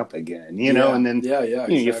 showing up again, you know? And then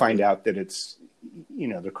you find out that it's, you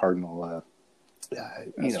know, the cardinal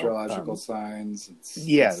astrological signs. It's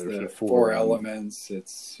there's the 4 elements.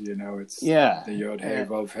 It's, you know, it's the Yod Hey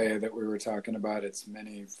Vov Hey that we were talking about. It's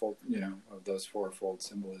many fold, you know, of those 4-fold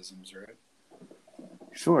symbolisms, right?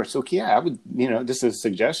 Sure. So yeah, I would, just as a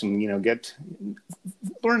suggestion,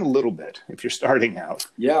 learn a little bit if you're starting out.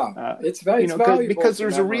 Yeah, it's valuable because to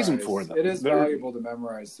there's a reason for memorize. them. It is valuable to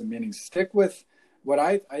memorize some meaning. Stick with what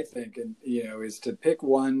I think, and is to pick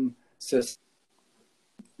one system.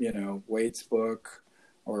 Waite's book,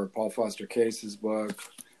 or Paul Foster Case's book,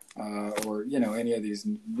 or any of these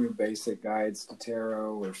new basic guides to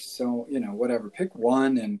tarot, or so whatever. Pick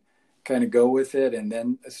one and kind of go with it, and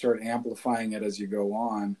then start amplifying it as you go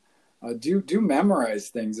on. Do memorize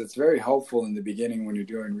things. It's very helpful in the beginning when you're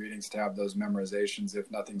doing readings to have those memorizations if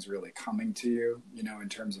nothing's really coming to you, in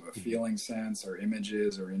terms of a feeling sense or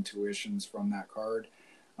images or intuitions from that card.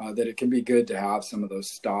 That it can be good to have some of those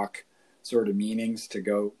stock sort of meanings to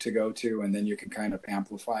go to, and then you can kind of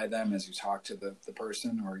amplify them as you talk to the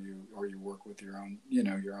person, or you work with your own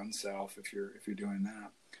your own self if you're doing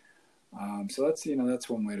that. So that's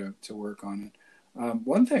one way to work on it.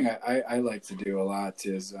 One thing I like to do a lot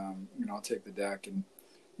is I'll take the deck and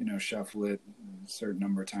shuffle it a certain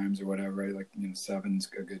number of times or whatever. I like seven's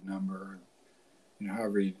a good number.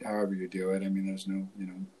 However you do it. I mean, there's no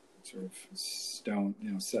sort of stone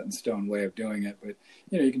set in stone way of doing it, but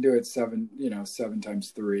you can do it 7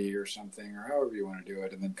 times 3 or something, or however you want to do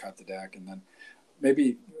it, and then cut the deck, and then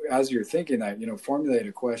maybe as you're thinking that, formulate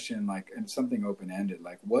a question and something open-ended,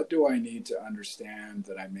 like, what do I need to understand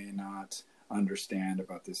that I may not understand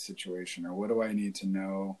about this situation, or what do I need to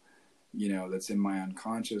know that's in my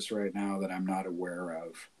unconscious right now that I'm not aware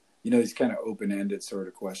of. These kind of open-ended sort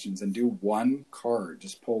of questions, and do one card,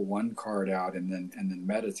 just pull one card out, and then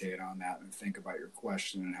meditate on that and think about your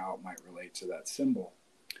question and how it might relate to that symbol.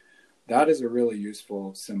 That is a really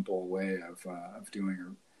useful, simple way of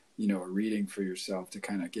doing a reading for yourself, to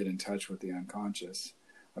kind of get in touch with the unconscious,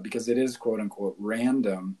 because it is quote unquote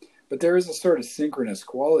random, but there is a sort of synchronous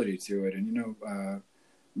quality to it. And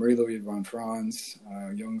Marie-Louise von Franz,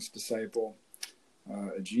 Jung's disciple,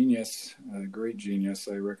 a genius, a great genius.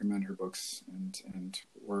 I recommend her books and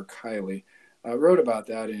work highly. Wrote about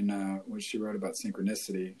that in when she wrote about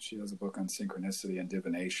synchronicity. She has a book on synchronicity and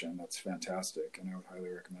divination. That's fantastic, and I would highly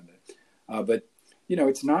recommend it. But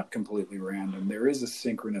it's not completely random. There is a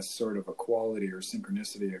synchronous sort of a quality or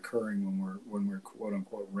synchronicity occurring when we're quote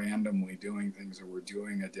unquote randomly doing things, or we're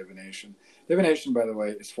doing a divination. Divination, by the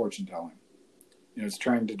way, is fortune telling. It's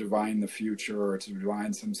trying to divine the future, or to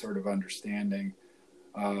divine some sort of understanding,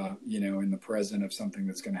 in the present of something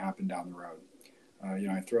that's going to happen down the road.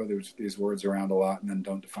 I throw these words around a lot and then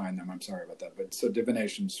don't define them. I'm sorry about that. But so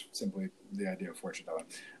divination's simply the idea of fortune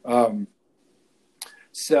telling.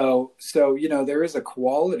 So there is a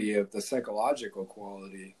quality of the psychological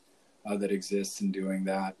quality that exists in doing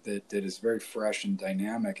that is very fresh and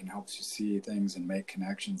dynamic, and helps you see things and make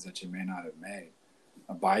connections that you may not have made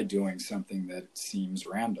by doing something that seems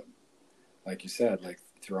random. Like you said, like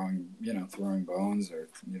throwing bones, or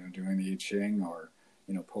doing the I Ching, or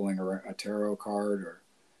pulling a tarot card, or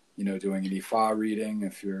doing an Ifa reading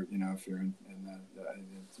if you're in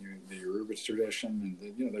the Yoruba tradition,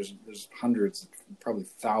 and there's hundreds, probably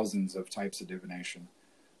thousands of types of divination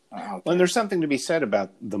out there. And there's something to be said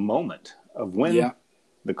about the moment of when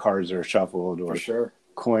the cards are shuffled, or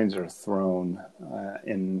coins are thrown.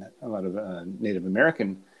 In a lot of Native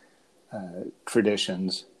American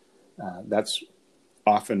traditions, that's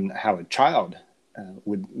often how a child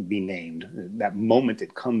would be named. That moment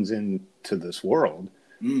it comes into this world,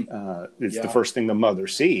 it's the first thing the mother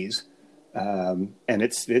sees, and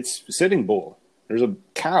it's Sitting Bull. There's a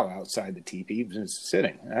cow outside the teepee, it's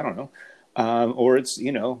sitting. I don't know, or it's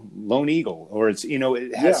Lone Eagle, or it's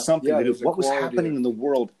it has something to do with what was happening in the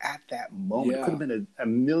world at that moment. It could have been a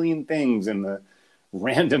million things in the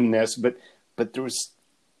randomness, but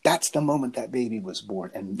that's the moment that baby was born,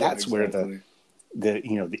 and that's where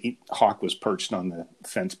the hawk was perched on the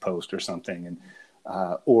fence post or something, and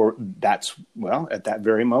or that's at that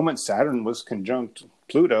very moment Saturn was conjunct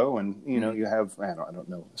Pluto, and you have I don't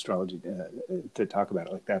know astrology to talk about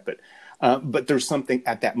it like that, but there's something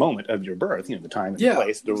at that moment of your birth, the time and the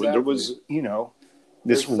place. There was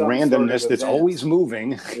this randomness that's always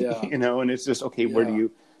moving, and it's just where do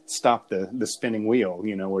you stop the spinning wheel?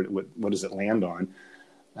 What does it land on?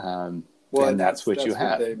 And that's what you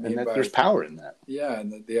have, and there's power in that. Yeah,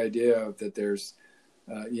 and the idea of that there's,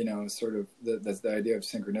 sort of that's the idea of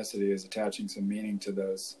synchronicity, is attaching some meaning to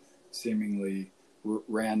those seemingly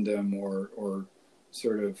random or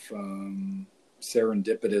sort of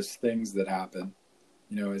serendipitous things that happen.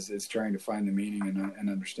 Is trying to find the meaning and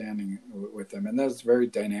understanding with them, and that's very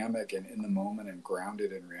dynamic and in the moment and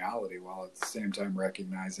grounded in reality, while at the same time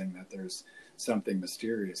recognizing that there's something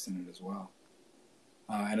mysterious in it as well.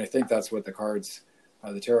 And I think that's what the cards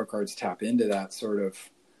The tarot cards tap into that sort of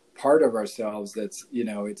part of ourselves that's,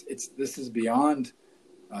 this is beyond,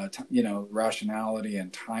 rationality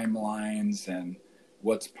and timelines and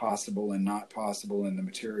what's possible and not possible in the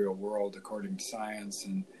material world according to science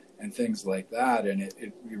and things like that. And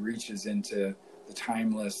it reaches into the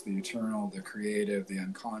timeless, the eternal, the creative, the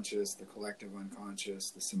unconscious, the collective unconscious,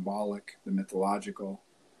 the symbolic, the mythological,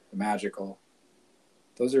 the magical.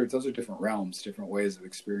 Those are different realms, different ways of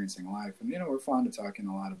experiencing life. And, we're fond of talking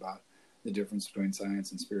a lot about the difference between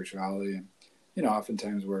science and spirituality. And,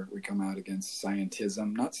 oftentimes we come out against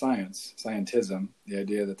scientism, not science, scientism, the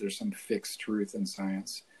idea that there's some fixed truth in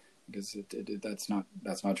science, because that's not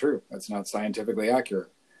true. That's not scientifically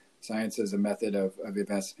accurate. Science is a method of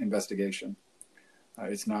investigation.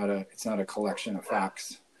 It's not a collection of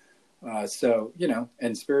facts.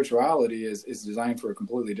 And spirituality is designed for a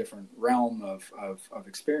completely different realm of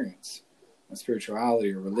experience.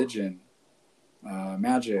 Spirituality or religion,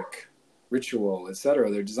 magic, ritual, etc.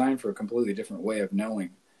 They're designed for a completely different way of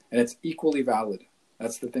knowing. And it's equally valid.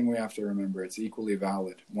 That's the thing we have to remember. It's equally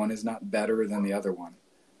valid. One is not better than the other one.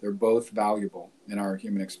 They're both valuable in our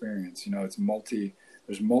human experience. There's the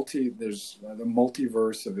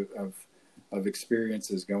multiverse of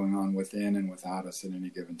experiences going on within and without us at any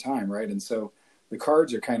given time, right? And so the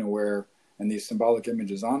cards are kind of where, and these symbolic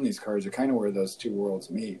images on these cards are kind of where those two worlds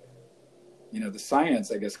meet. The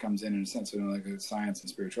science, I guess, comes in a sense, like science and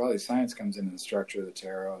spirituality. Science comes in the structure of the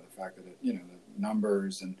tarot, the fact that the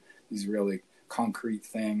numbers and these really concrete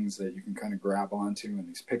things that you can kind of grab onto, and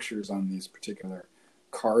these pictures on these particular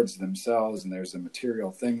cards themselves, and there's a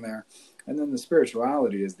material thing there. And then the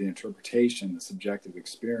spirituality is the interpretation, the subjective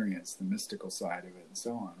experience, the mystical side of it, and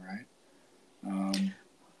so on, right?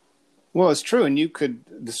 Well, it's true. And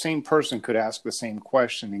the same person could ask the same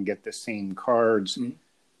question and get the same cards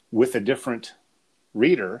with a different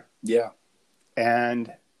reader. Yeah.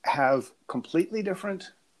 And have completely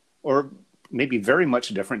different, or maybe very much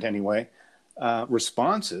different anyway,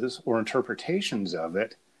 responses or interpretations of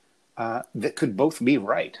it that could both be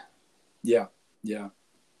right. Yeah. Yeah.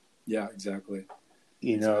 Yeah, exactly.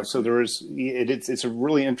 So it's a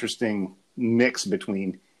really interesting mix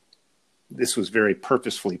between this was very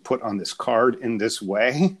purposefully put on this card in this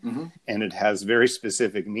way, and it has very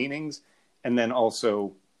specific meanings. And then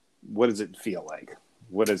also, what does it feel like?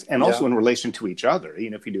 Also in relation to each other,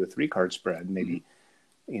 if you do a 3-card spread, maybe,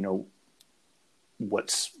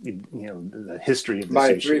 what's, the history of this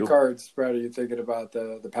issue. By 3-card spread, are you thinking about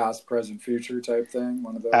the past, present, future type thing?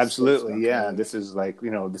 One of those? Absolutely. Okay. Yeah. This is like,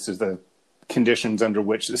 this is the conditions under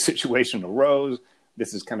which the situation arose.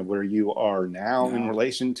 This is kind of where you are now in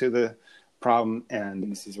relation to the problem.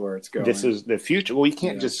 And this is where it's going. This is the future. Well, you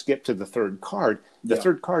can't just skip to the 3rd card. The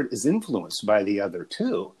 3rd card is influenced by the other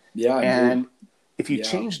two. Yeah. And if you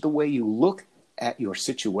change the way you look at your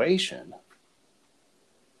situation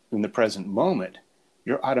in the present moment,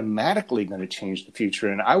 you're automatically going to change the future.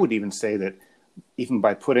 And I would even say that even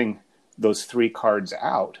by putting those 3 cards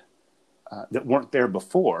out that weren't there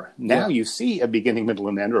before, now you see a beginning, middle,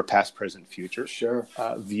 and end, or a past, present, future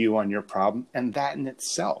view on your problem. And that in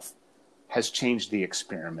itself has changed the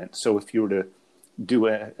experiment. So if you were to do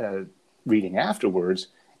a reading afterwards,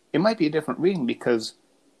 it might be a different reading because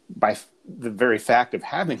by the very fact of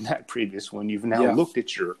having that previous one, you've now looked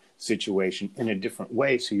at your situation in a different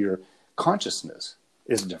way. So your consciousness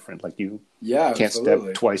is different. Like you can't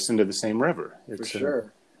step twice into the same river. For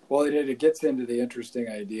sure. Well, it gets into the interesting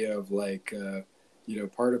idea of like,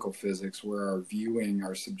 particle physics, where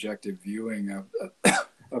our subjective viewing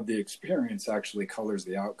of the experience actually colors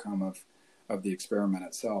the outcome of the experiment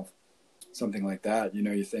itself. Something like that.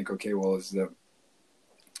 You think, okay, well,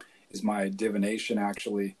 is my divination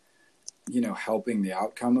actually, helping the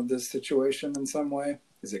outcome of this situation in some way?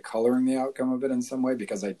 Is it coloring the outcome of it in some way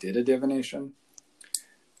because I did a divination?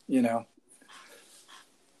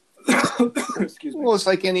 Excuse me. Well, it's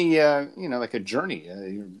like any, like a journey.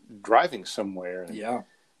 You're driving somewhere. Yeah.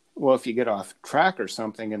 Well, if you get off track or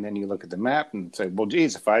something, and then you look at the map and say, well,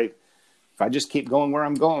 geez, if I just keep going where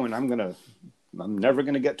I'm going, I'm never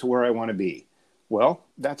going to get to where I want to be. Well,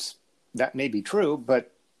 that may be true,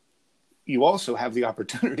 but you also have the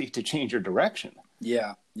opportunity to change your direction.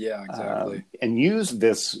 Yeah, exactly. And use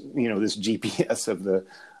this, this GPS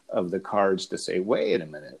of the cards to say, wait a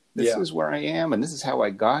minute, this is where I am, and this is how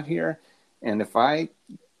I got here. And if I,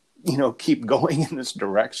 keep going in this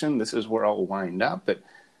direction, this is where I'll wind up. But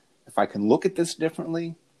if I can look at this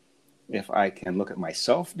differently, if I can look at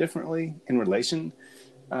myself differently in relation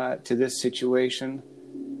to this situation,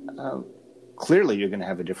 clearly you're going to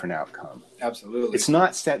have a different outcome. Absolutely. It's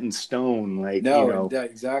not set in stone. Like, no,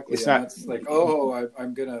 exactly. It's and not that's like, oh,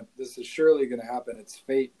 this is surely going to happen. It's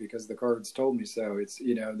fate because the cards told me so. It's,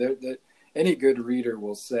 that any good reader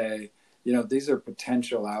will say, these are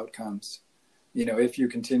potential outcomes. If you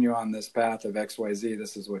continue on this path of XYZ,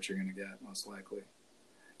 this is what you're going to get most likely.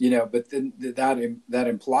 But then that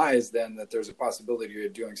implies then that there's a possibility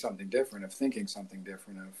of doing something different, of thinking something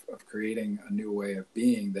different, of creating a new way of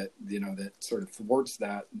being that, that sort of thwarts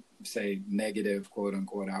that, say, negative quote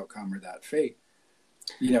unquote outcome or that fate,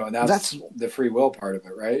 and that's the free will part of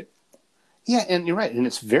it, right? Yeah. And you're right. And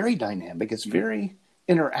it's very dynamic. It's very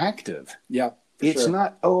interactive. Yeah. It's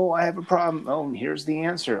not, oh, I have a problem. Oh, here's the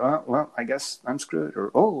answer. Well, I guess I'm screwed. Or,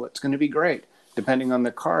 oh, it's going to be great, depending on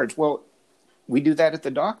the cards. Well, we do that at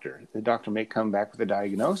the doctor. The doctor may come back with a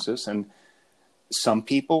diagnosis, and some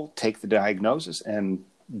people take the diagnosis and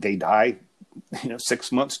they die,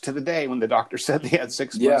 6 months to the day when the doctor said they had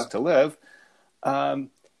 6 months to live.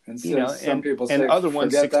 Some people say, and other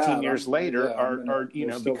ones 16 that. years later are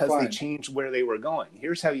because fine. They changed where they were going.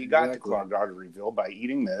 Here's how you got to clogged arteryville, by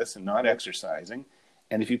eating this and not exercising.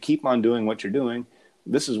 And if you keep on doing what you're doing,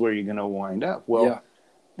 this is where you're going to wind up. Well,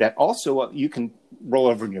 that also, you can roll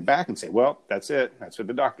over on your back and say, well, that's it. That's what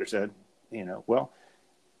the doctor said. Well,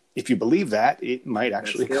 if you believe that, it might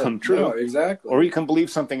actually come true. No, exactly. Or you can believe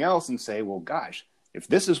something else and say, well, gosh, if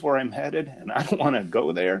this is where I'm headed and I don't want to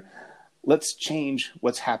go there, let's change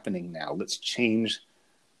what's happening now. Let's change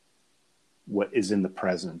what is in the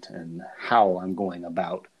present and how I'm going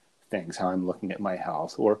about things, how I'm looking at my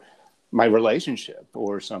health or my relationship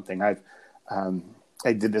or something. I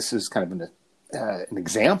did this as kind of an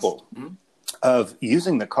example of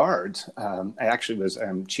using the cards.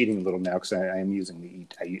 I'm cheating a little now because I am using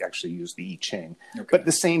I actually use the I Ching, but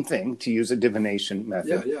the same thing, to use a divination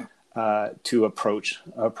method to approach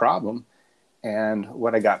a problem. And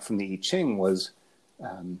what I got from the I Ching was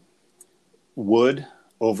wood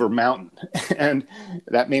over mountain. And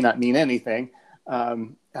that may not mean anything.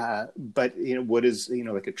 But, wood is,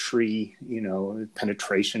 like a tree,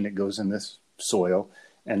 penetration that goes in this soil.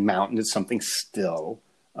 And mountain is something still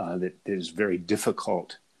that is very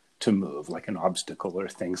difficult to move, like an obstacle or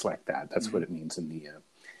things like that. That's what it means in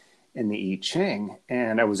the I Ching.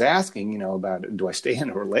 And I was asking, about, do I stay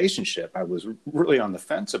in a relationship? I was really on the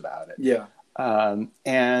fence about it. Yeah.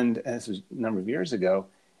 And this was a number of years ago,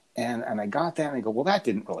 and I got that and I go, well, that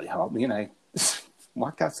didn't really help me. And I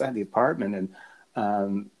walked outside the apartment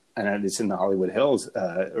and it's in the Hollywood Hills,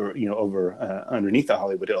 over underneath the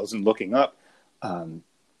Hollywood Hills, and looking up,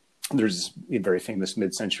 there's a very famous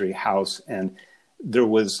mid-century house, and there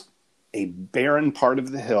was a barren part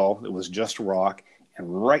of the hill that was just rock,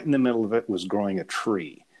 and right in the middle of it was growing a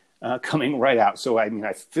tree, coming right out. So, I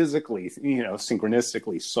physically,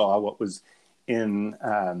 synchronistically saw what was in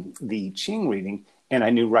the Ching reading, and I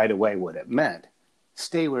knew right away what it meant.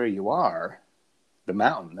 Stay where you are, the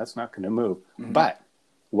mountain, that's not going to move. Mm-hmm. But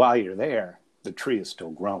while you're there, the tree is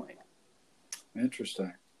still growing.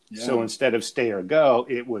 Interesting. Yeah. So instead of stay or go,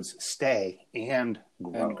 it was stay and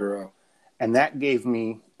grow. And that gave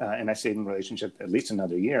me, and I stayed in a relationship at least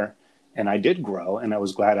another year, and I did grow, and I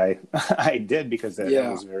was glad I did, because that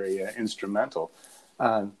was very instrumental.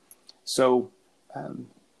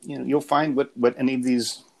 You'll find what any of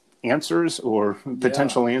these answers or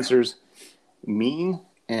potential answers mean,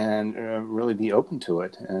 and really be open to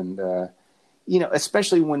it. And,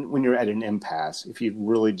 especially when you're at an impasse, if you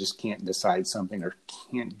really just can't decide something or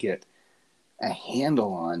can't get a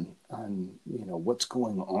handle on what's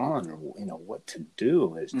going on, or, what to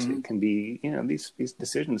do, it can be, these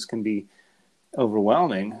decisions can be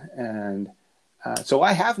overwhelming. And so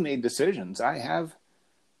I have made decisions. I have,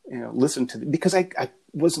 listened to because I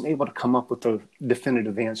wasn't able to come up with a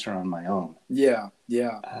definitive answer on my own. No,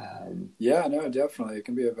 definitely. It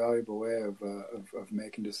can be a valuable way of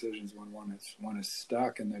making decisions when one is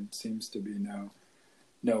stuck and there seems to be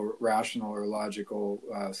no rational or logical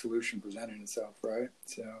solution presenting itself, right?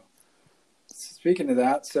 So, speaking of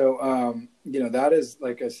that, that is,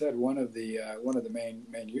 like I said, one of the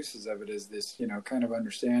main uses of it is this, kind of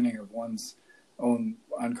understanding of one's own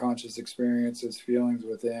unconscious experiences, feelings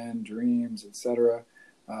within, dreams, etc.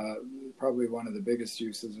 Probably one of the biggest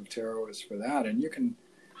uses of tarot is for that. And you can,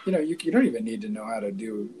 you don't even need to know how to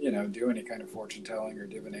do any kind of fortune telling or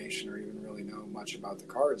divination, or even really know much about the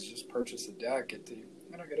cards. Just purchase a deck. Get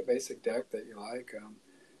a basic deck that you like.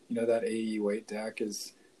 That AE weight deck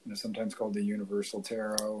is, sometimes called the Universal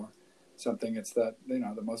Tarot or something. It's that,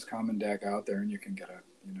 the most common deck out there, and you can get a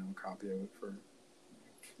copy of it for,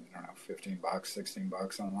 $15,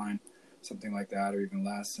 $16 online. something like that, or even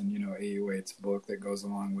less. And, A.E. Waite's book that goes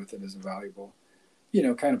along with it is a valuable,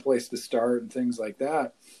 kind of place to start and things like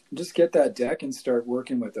that. And just get that deck and start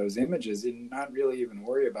working with those images and not really even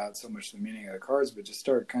worry about so much the meaning of the cards, but just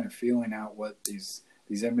start kind of feeling out what these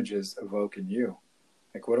images evoke in you.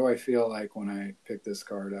 Like, what do I feel like when I pick this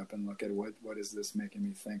card up and look at what is this making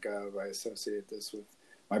me think of? I associate this with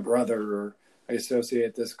my brother, or I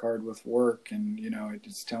associate this card with work. And,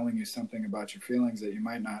 it's telling you something about your feelings that you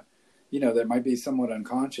might not, that might be somewhat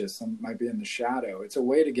unconscious. Some might be in the shadow. It's a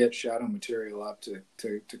way to get shadow material up to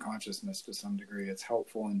consciousness to some degree. It's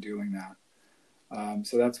helpful in doing that.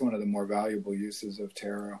 So that's one of the more valuable uses of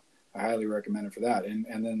tarot. I highly recommend it for that.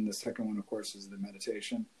 And then the second one, of course, is the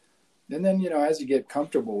meditation. And then, as you get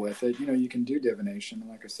comfortable with it, you can do divination.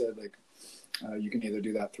 Like I said, you can either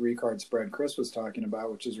do that 3-card spread Chris was talking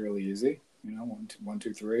about, which is really easy. 1,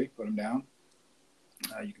 2, 3, put them down.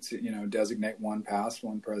 You can see, designate one past,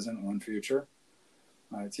 one present, one future.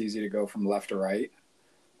 It's easy to go from left to right.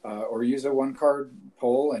 Or use a 1-card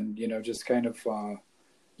pull and, just kind of,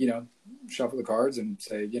 shuffle the cards and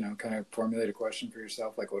say, kind of formulate a question for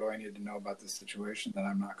yourself. Like, what do I need to know about this situation that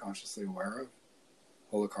I'm not consciously aware of?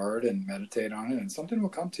 Pull a card and meditate on it, and something will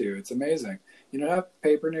come to you. It's amazing. Have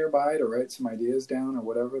paper nearby to write some ideas down or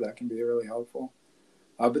whatever. That can be really helpful.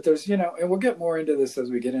 But there's, and we'll get more into this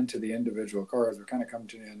as we get into the individual cards. We're kind of coming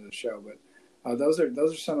to the end of the show, but those are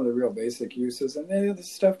some of the real basic uses. And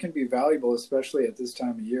this stuff can be valuable, especially at this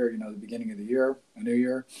time of year, the beginning of the year, a new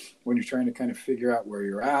year, when you're trying to kind of figure out where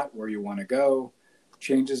you're at, where you want to go,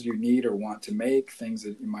 changes you need or want to make, things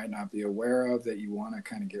that you might not be aware of that you want to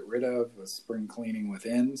kind of get rid of, a spring cleaning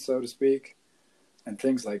within, so to speak, and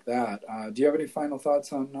things like that. Do you have any final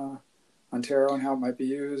thoughts on tarot and how it might be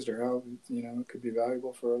used, or how it could be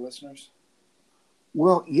valuable for our listeners?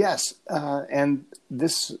 Well, yes, and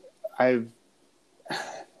this I've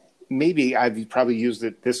probably used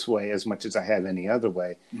it this way as much as I have any other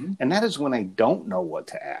way, and that is when I don't know what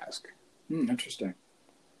to ask. Interesting.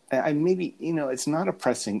 I maybe, it's not a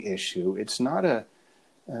pressing issue. It's not a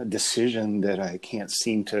decision that I can't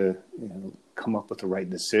seem to come up with the right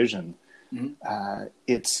decision.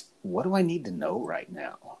 It's, what do I need to know right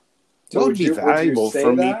now? So what would be valuable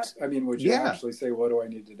for me? I mean, would you actually say, what do I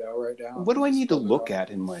need to know right now? What do I need to look at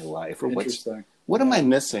in my life? Or what Yeah. am I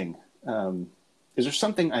missing? Is there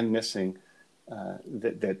something I'm missing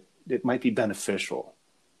that it might be beneficial?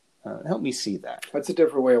 Help me see that. That's a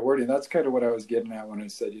different way of wording. That's kind of what I was getting at when I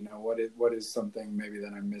said, what is something maybe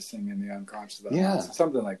that I'm missing in the unconscious?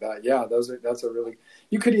 Something like that. Yeah, that's a really,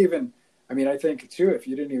 you could even, I think too, if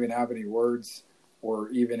you didn't even have any words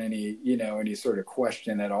or even any, any sort of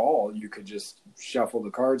question at all, you could just shuffle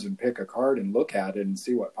the cards and pick a card and look at it and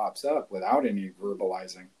see what pops up without any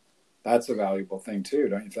verbalizing. That's a valuable thing too,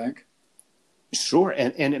 don't you think? Sure.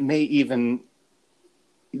 And it may even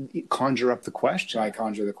conjure up the question. I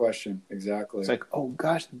conjure the question. Exactly. It's like, oh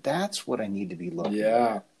gosh, that's what I need to be looking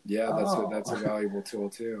at. Yeah. That's a valuable tool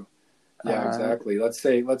too. Yeah, exactly. Let's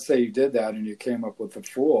say you did that and you came up with the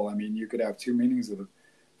Fool. You could have two meanings of the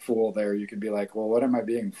Fool there. You could be like, well, what am I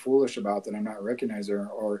being foolish about that I'm not recognizing,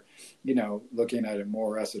 or looking at it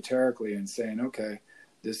more esoterically and saying, okay,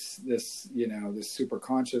 this super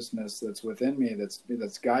consciousness that's within me,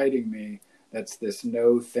 that's guiding me, that's this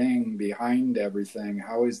no thing behind everything.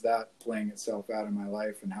 How is that playing itself out in my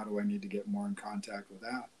life, and how do I need to get more in contact with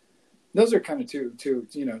that? Those are kind of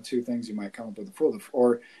two things you might come up with a Fool.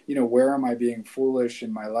 Or, where am I being foolish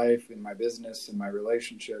in my life, in my business, in my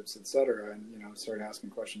relationships, etc. And, start asking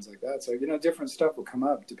questions like that. So, different stuff will come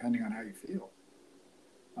up depending on how you feel,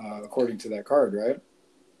 according to that card, right?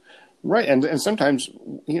 Right. And sometimes,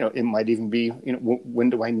 it might even be, when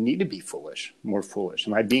do I need to be more foolish?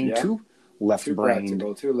 Am I being too left-brained?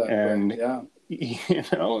 Too left-brained, yeah. Maybe I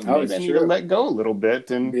need to let go a little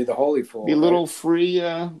bit and be the holy fool. Be a little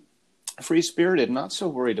free-spirited, not so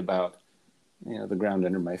worried about, the ground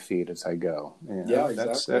under my feet as I go. Yeah,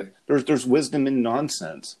 exactly. There's wisdom in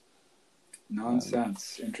nonsense.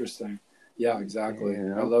 Nonsense. Interesting. Yeah, exactly.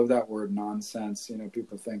 I love that word, nonsense.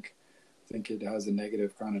 People think it has a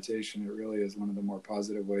negative connotation. It really is one of the more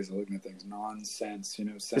positive ways of looking at things. Nonsense,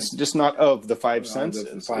 sense. It's just not of the five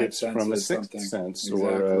senses. It's from a sixth sense,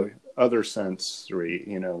 or other sensory,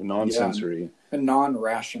 non-sensory. And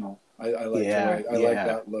non-rational. I like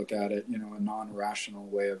that look at it, a non-rational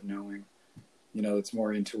way of knowing. It's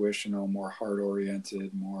more intuitional, more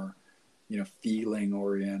heart-oriented, more,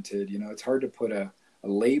 feeling-oriented. It's hard to put a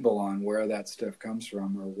label on where that stuff comes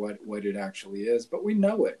from or what it actually is, but we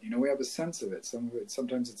know it. We have a sense of it.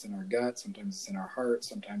 Sometimes it's in our gut, sometimes it's in our heart,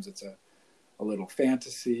 sometimes it's a a little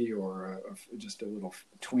fantasy or just a little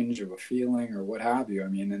twinge of a feeling or what have you. I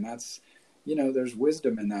mean, and that's, there's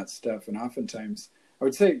wisdom in that stuff. And oftentimes I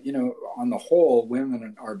would say, on the whole,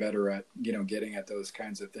 women are better at, getting at those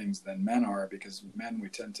kinds of things than men are, because men, we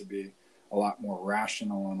tend to be a lot more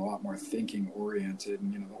rational and a lot more thinking oriented.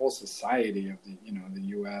 And, the whole society of the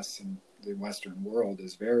US and the Western world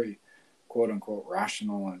is very quote unquote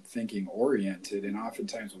rational and thinking oriented. And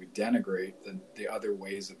oftentimes we denigrate the other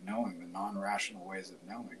ways of knowing, the non-rational ways of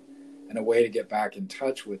knowing. And a way to get back in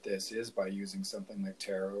touch with this is by using something like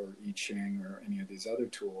tarot or I Ching or any of these other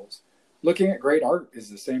tools. Looking at great art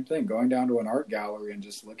is the same thing. Going down to an art gallery and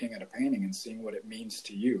just looking at a painting and seeing what it means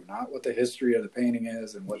to you, not what the history of the painting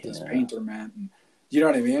is and what this painter meant. And you know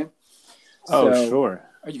what I mean? Oh, sure.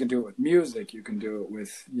 You can do it with music. You can do it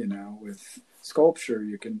with, with sculpture.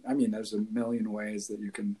 There's a million ways that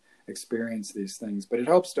you can experience these things, but it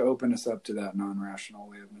helps to open us up to that non-rational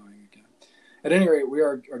way of knowing again. At any rate, we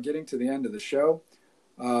are getting to the end of the show.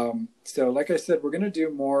 So like I said, we're going to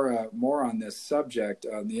do more on this subject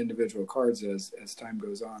on the individual cards as time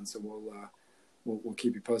goes on. So we'll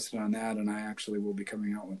keep you posted on that. And I actually will be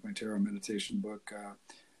coming out with my tarot meditation book,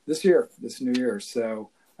 this new year.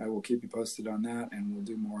 So I will keep you posted on that, and we'll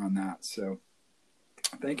do more on that. So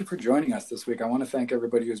thank you for joining us this week. I want to thank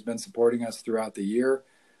everybody who's been supporting us throughout the year.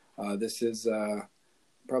 This is,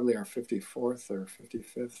 probably our 54th or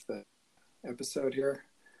 55th episode here.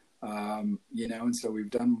 And so we've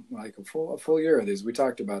done like a full year of these. We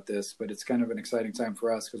talked about this, but it's kind of an exciting time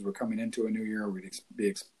for us because we're coming into a new year. We'd be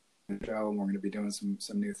expanding the show, and we're going to be doing some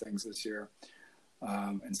new things this year,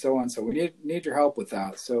 and so on. So we need your help with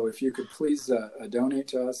that. So if you could please donate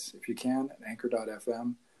to us if you can at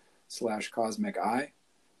anchor.fm/cosmiceye,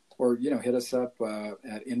 or hit us up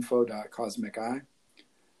at info.cosmiceye.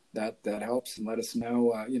 That helps, and let us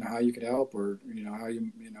know how you could help, or how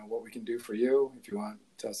what we can do for you if you want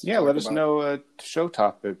us to let us know a show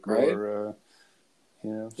topic, right? Or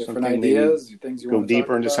different ideas, things you go want to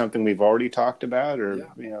deeper into about. Something we've already talked about, or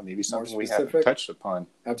maybe something we haven't touched upon.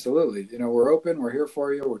 Absolutely. We're open, we're here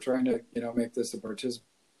for you. We're trying to make this a participant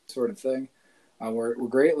sort of thing. We're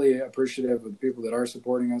greatly appreciative of the people that are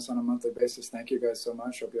supporting us on a monthly basis. Thank you guys so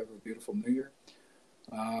much. Hope you have a beautiful new year.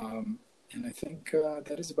 And I think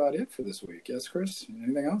that is about it for this week. Yes, Chris?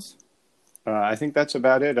 Anything else? I think that's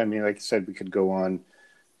about it. I mean, like you said, we could go on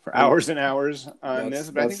for hours and hours on this,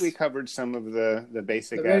 but I think we covered some of the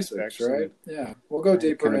basic aspects, right? We'll go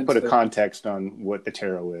deeper kind of put a context on what the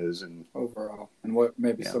tarot is and overall, and what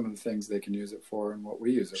maybe some of the things they can use it for, and what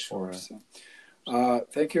we use it for. So,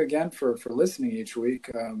 thank you again for listening each week.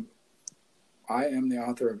 I am the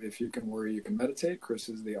author of If You Can Worry, You Can Meditate. Chris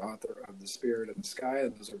is the author of The Spirit in the Sky,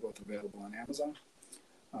 and those are both available on Amazon.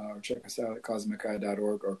 Or check us out at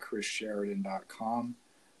cosmiceye.org or chrissheridan.com.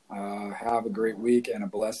 Have a great week and a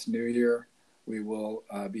blessed new year. We will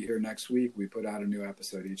be here next week. We put out a new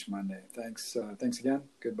episode each Monday. Thanks again.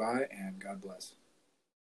 Goodbye, and God bless.